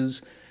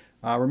interfaces.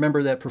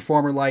 Remember that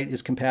Performer Lite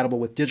is compatible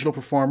with Digital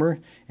Performer,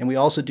 and we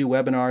also do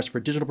webinars for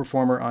Digital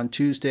Performer on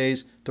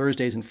Tuesdays,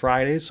 Thursdays, and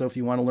Fridays. So if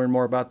you want to learn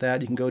more about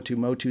that, you can go to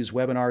MOTU's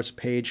webinars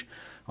page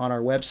on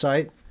our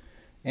website.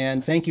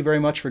 And thank you very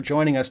much for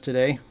joining us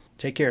today.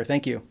 Take care.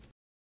 Thank you.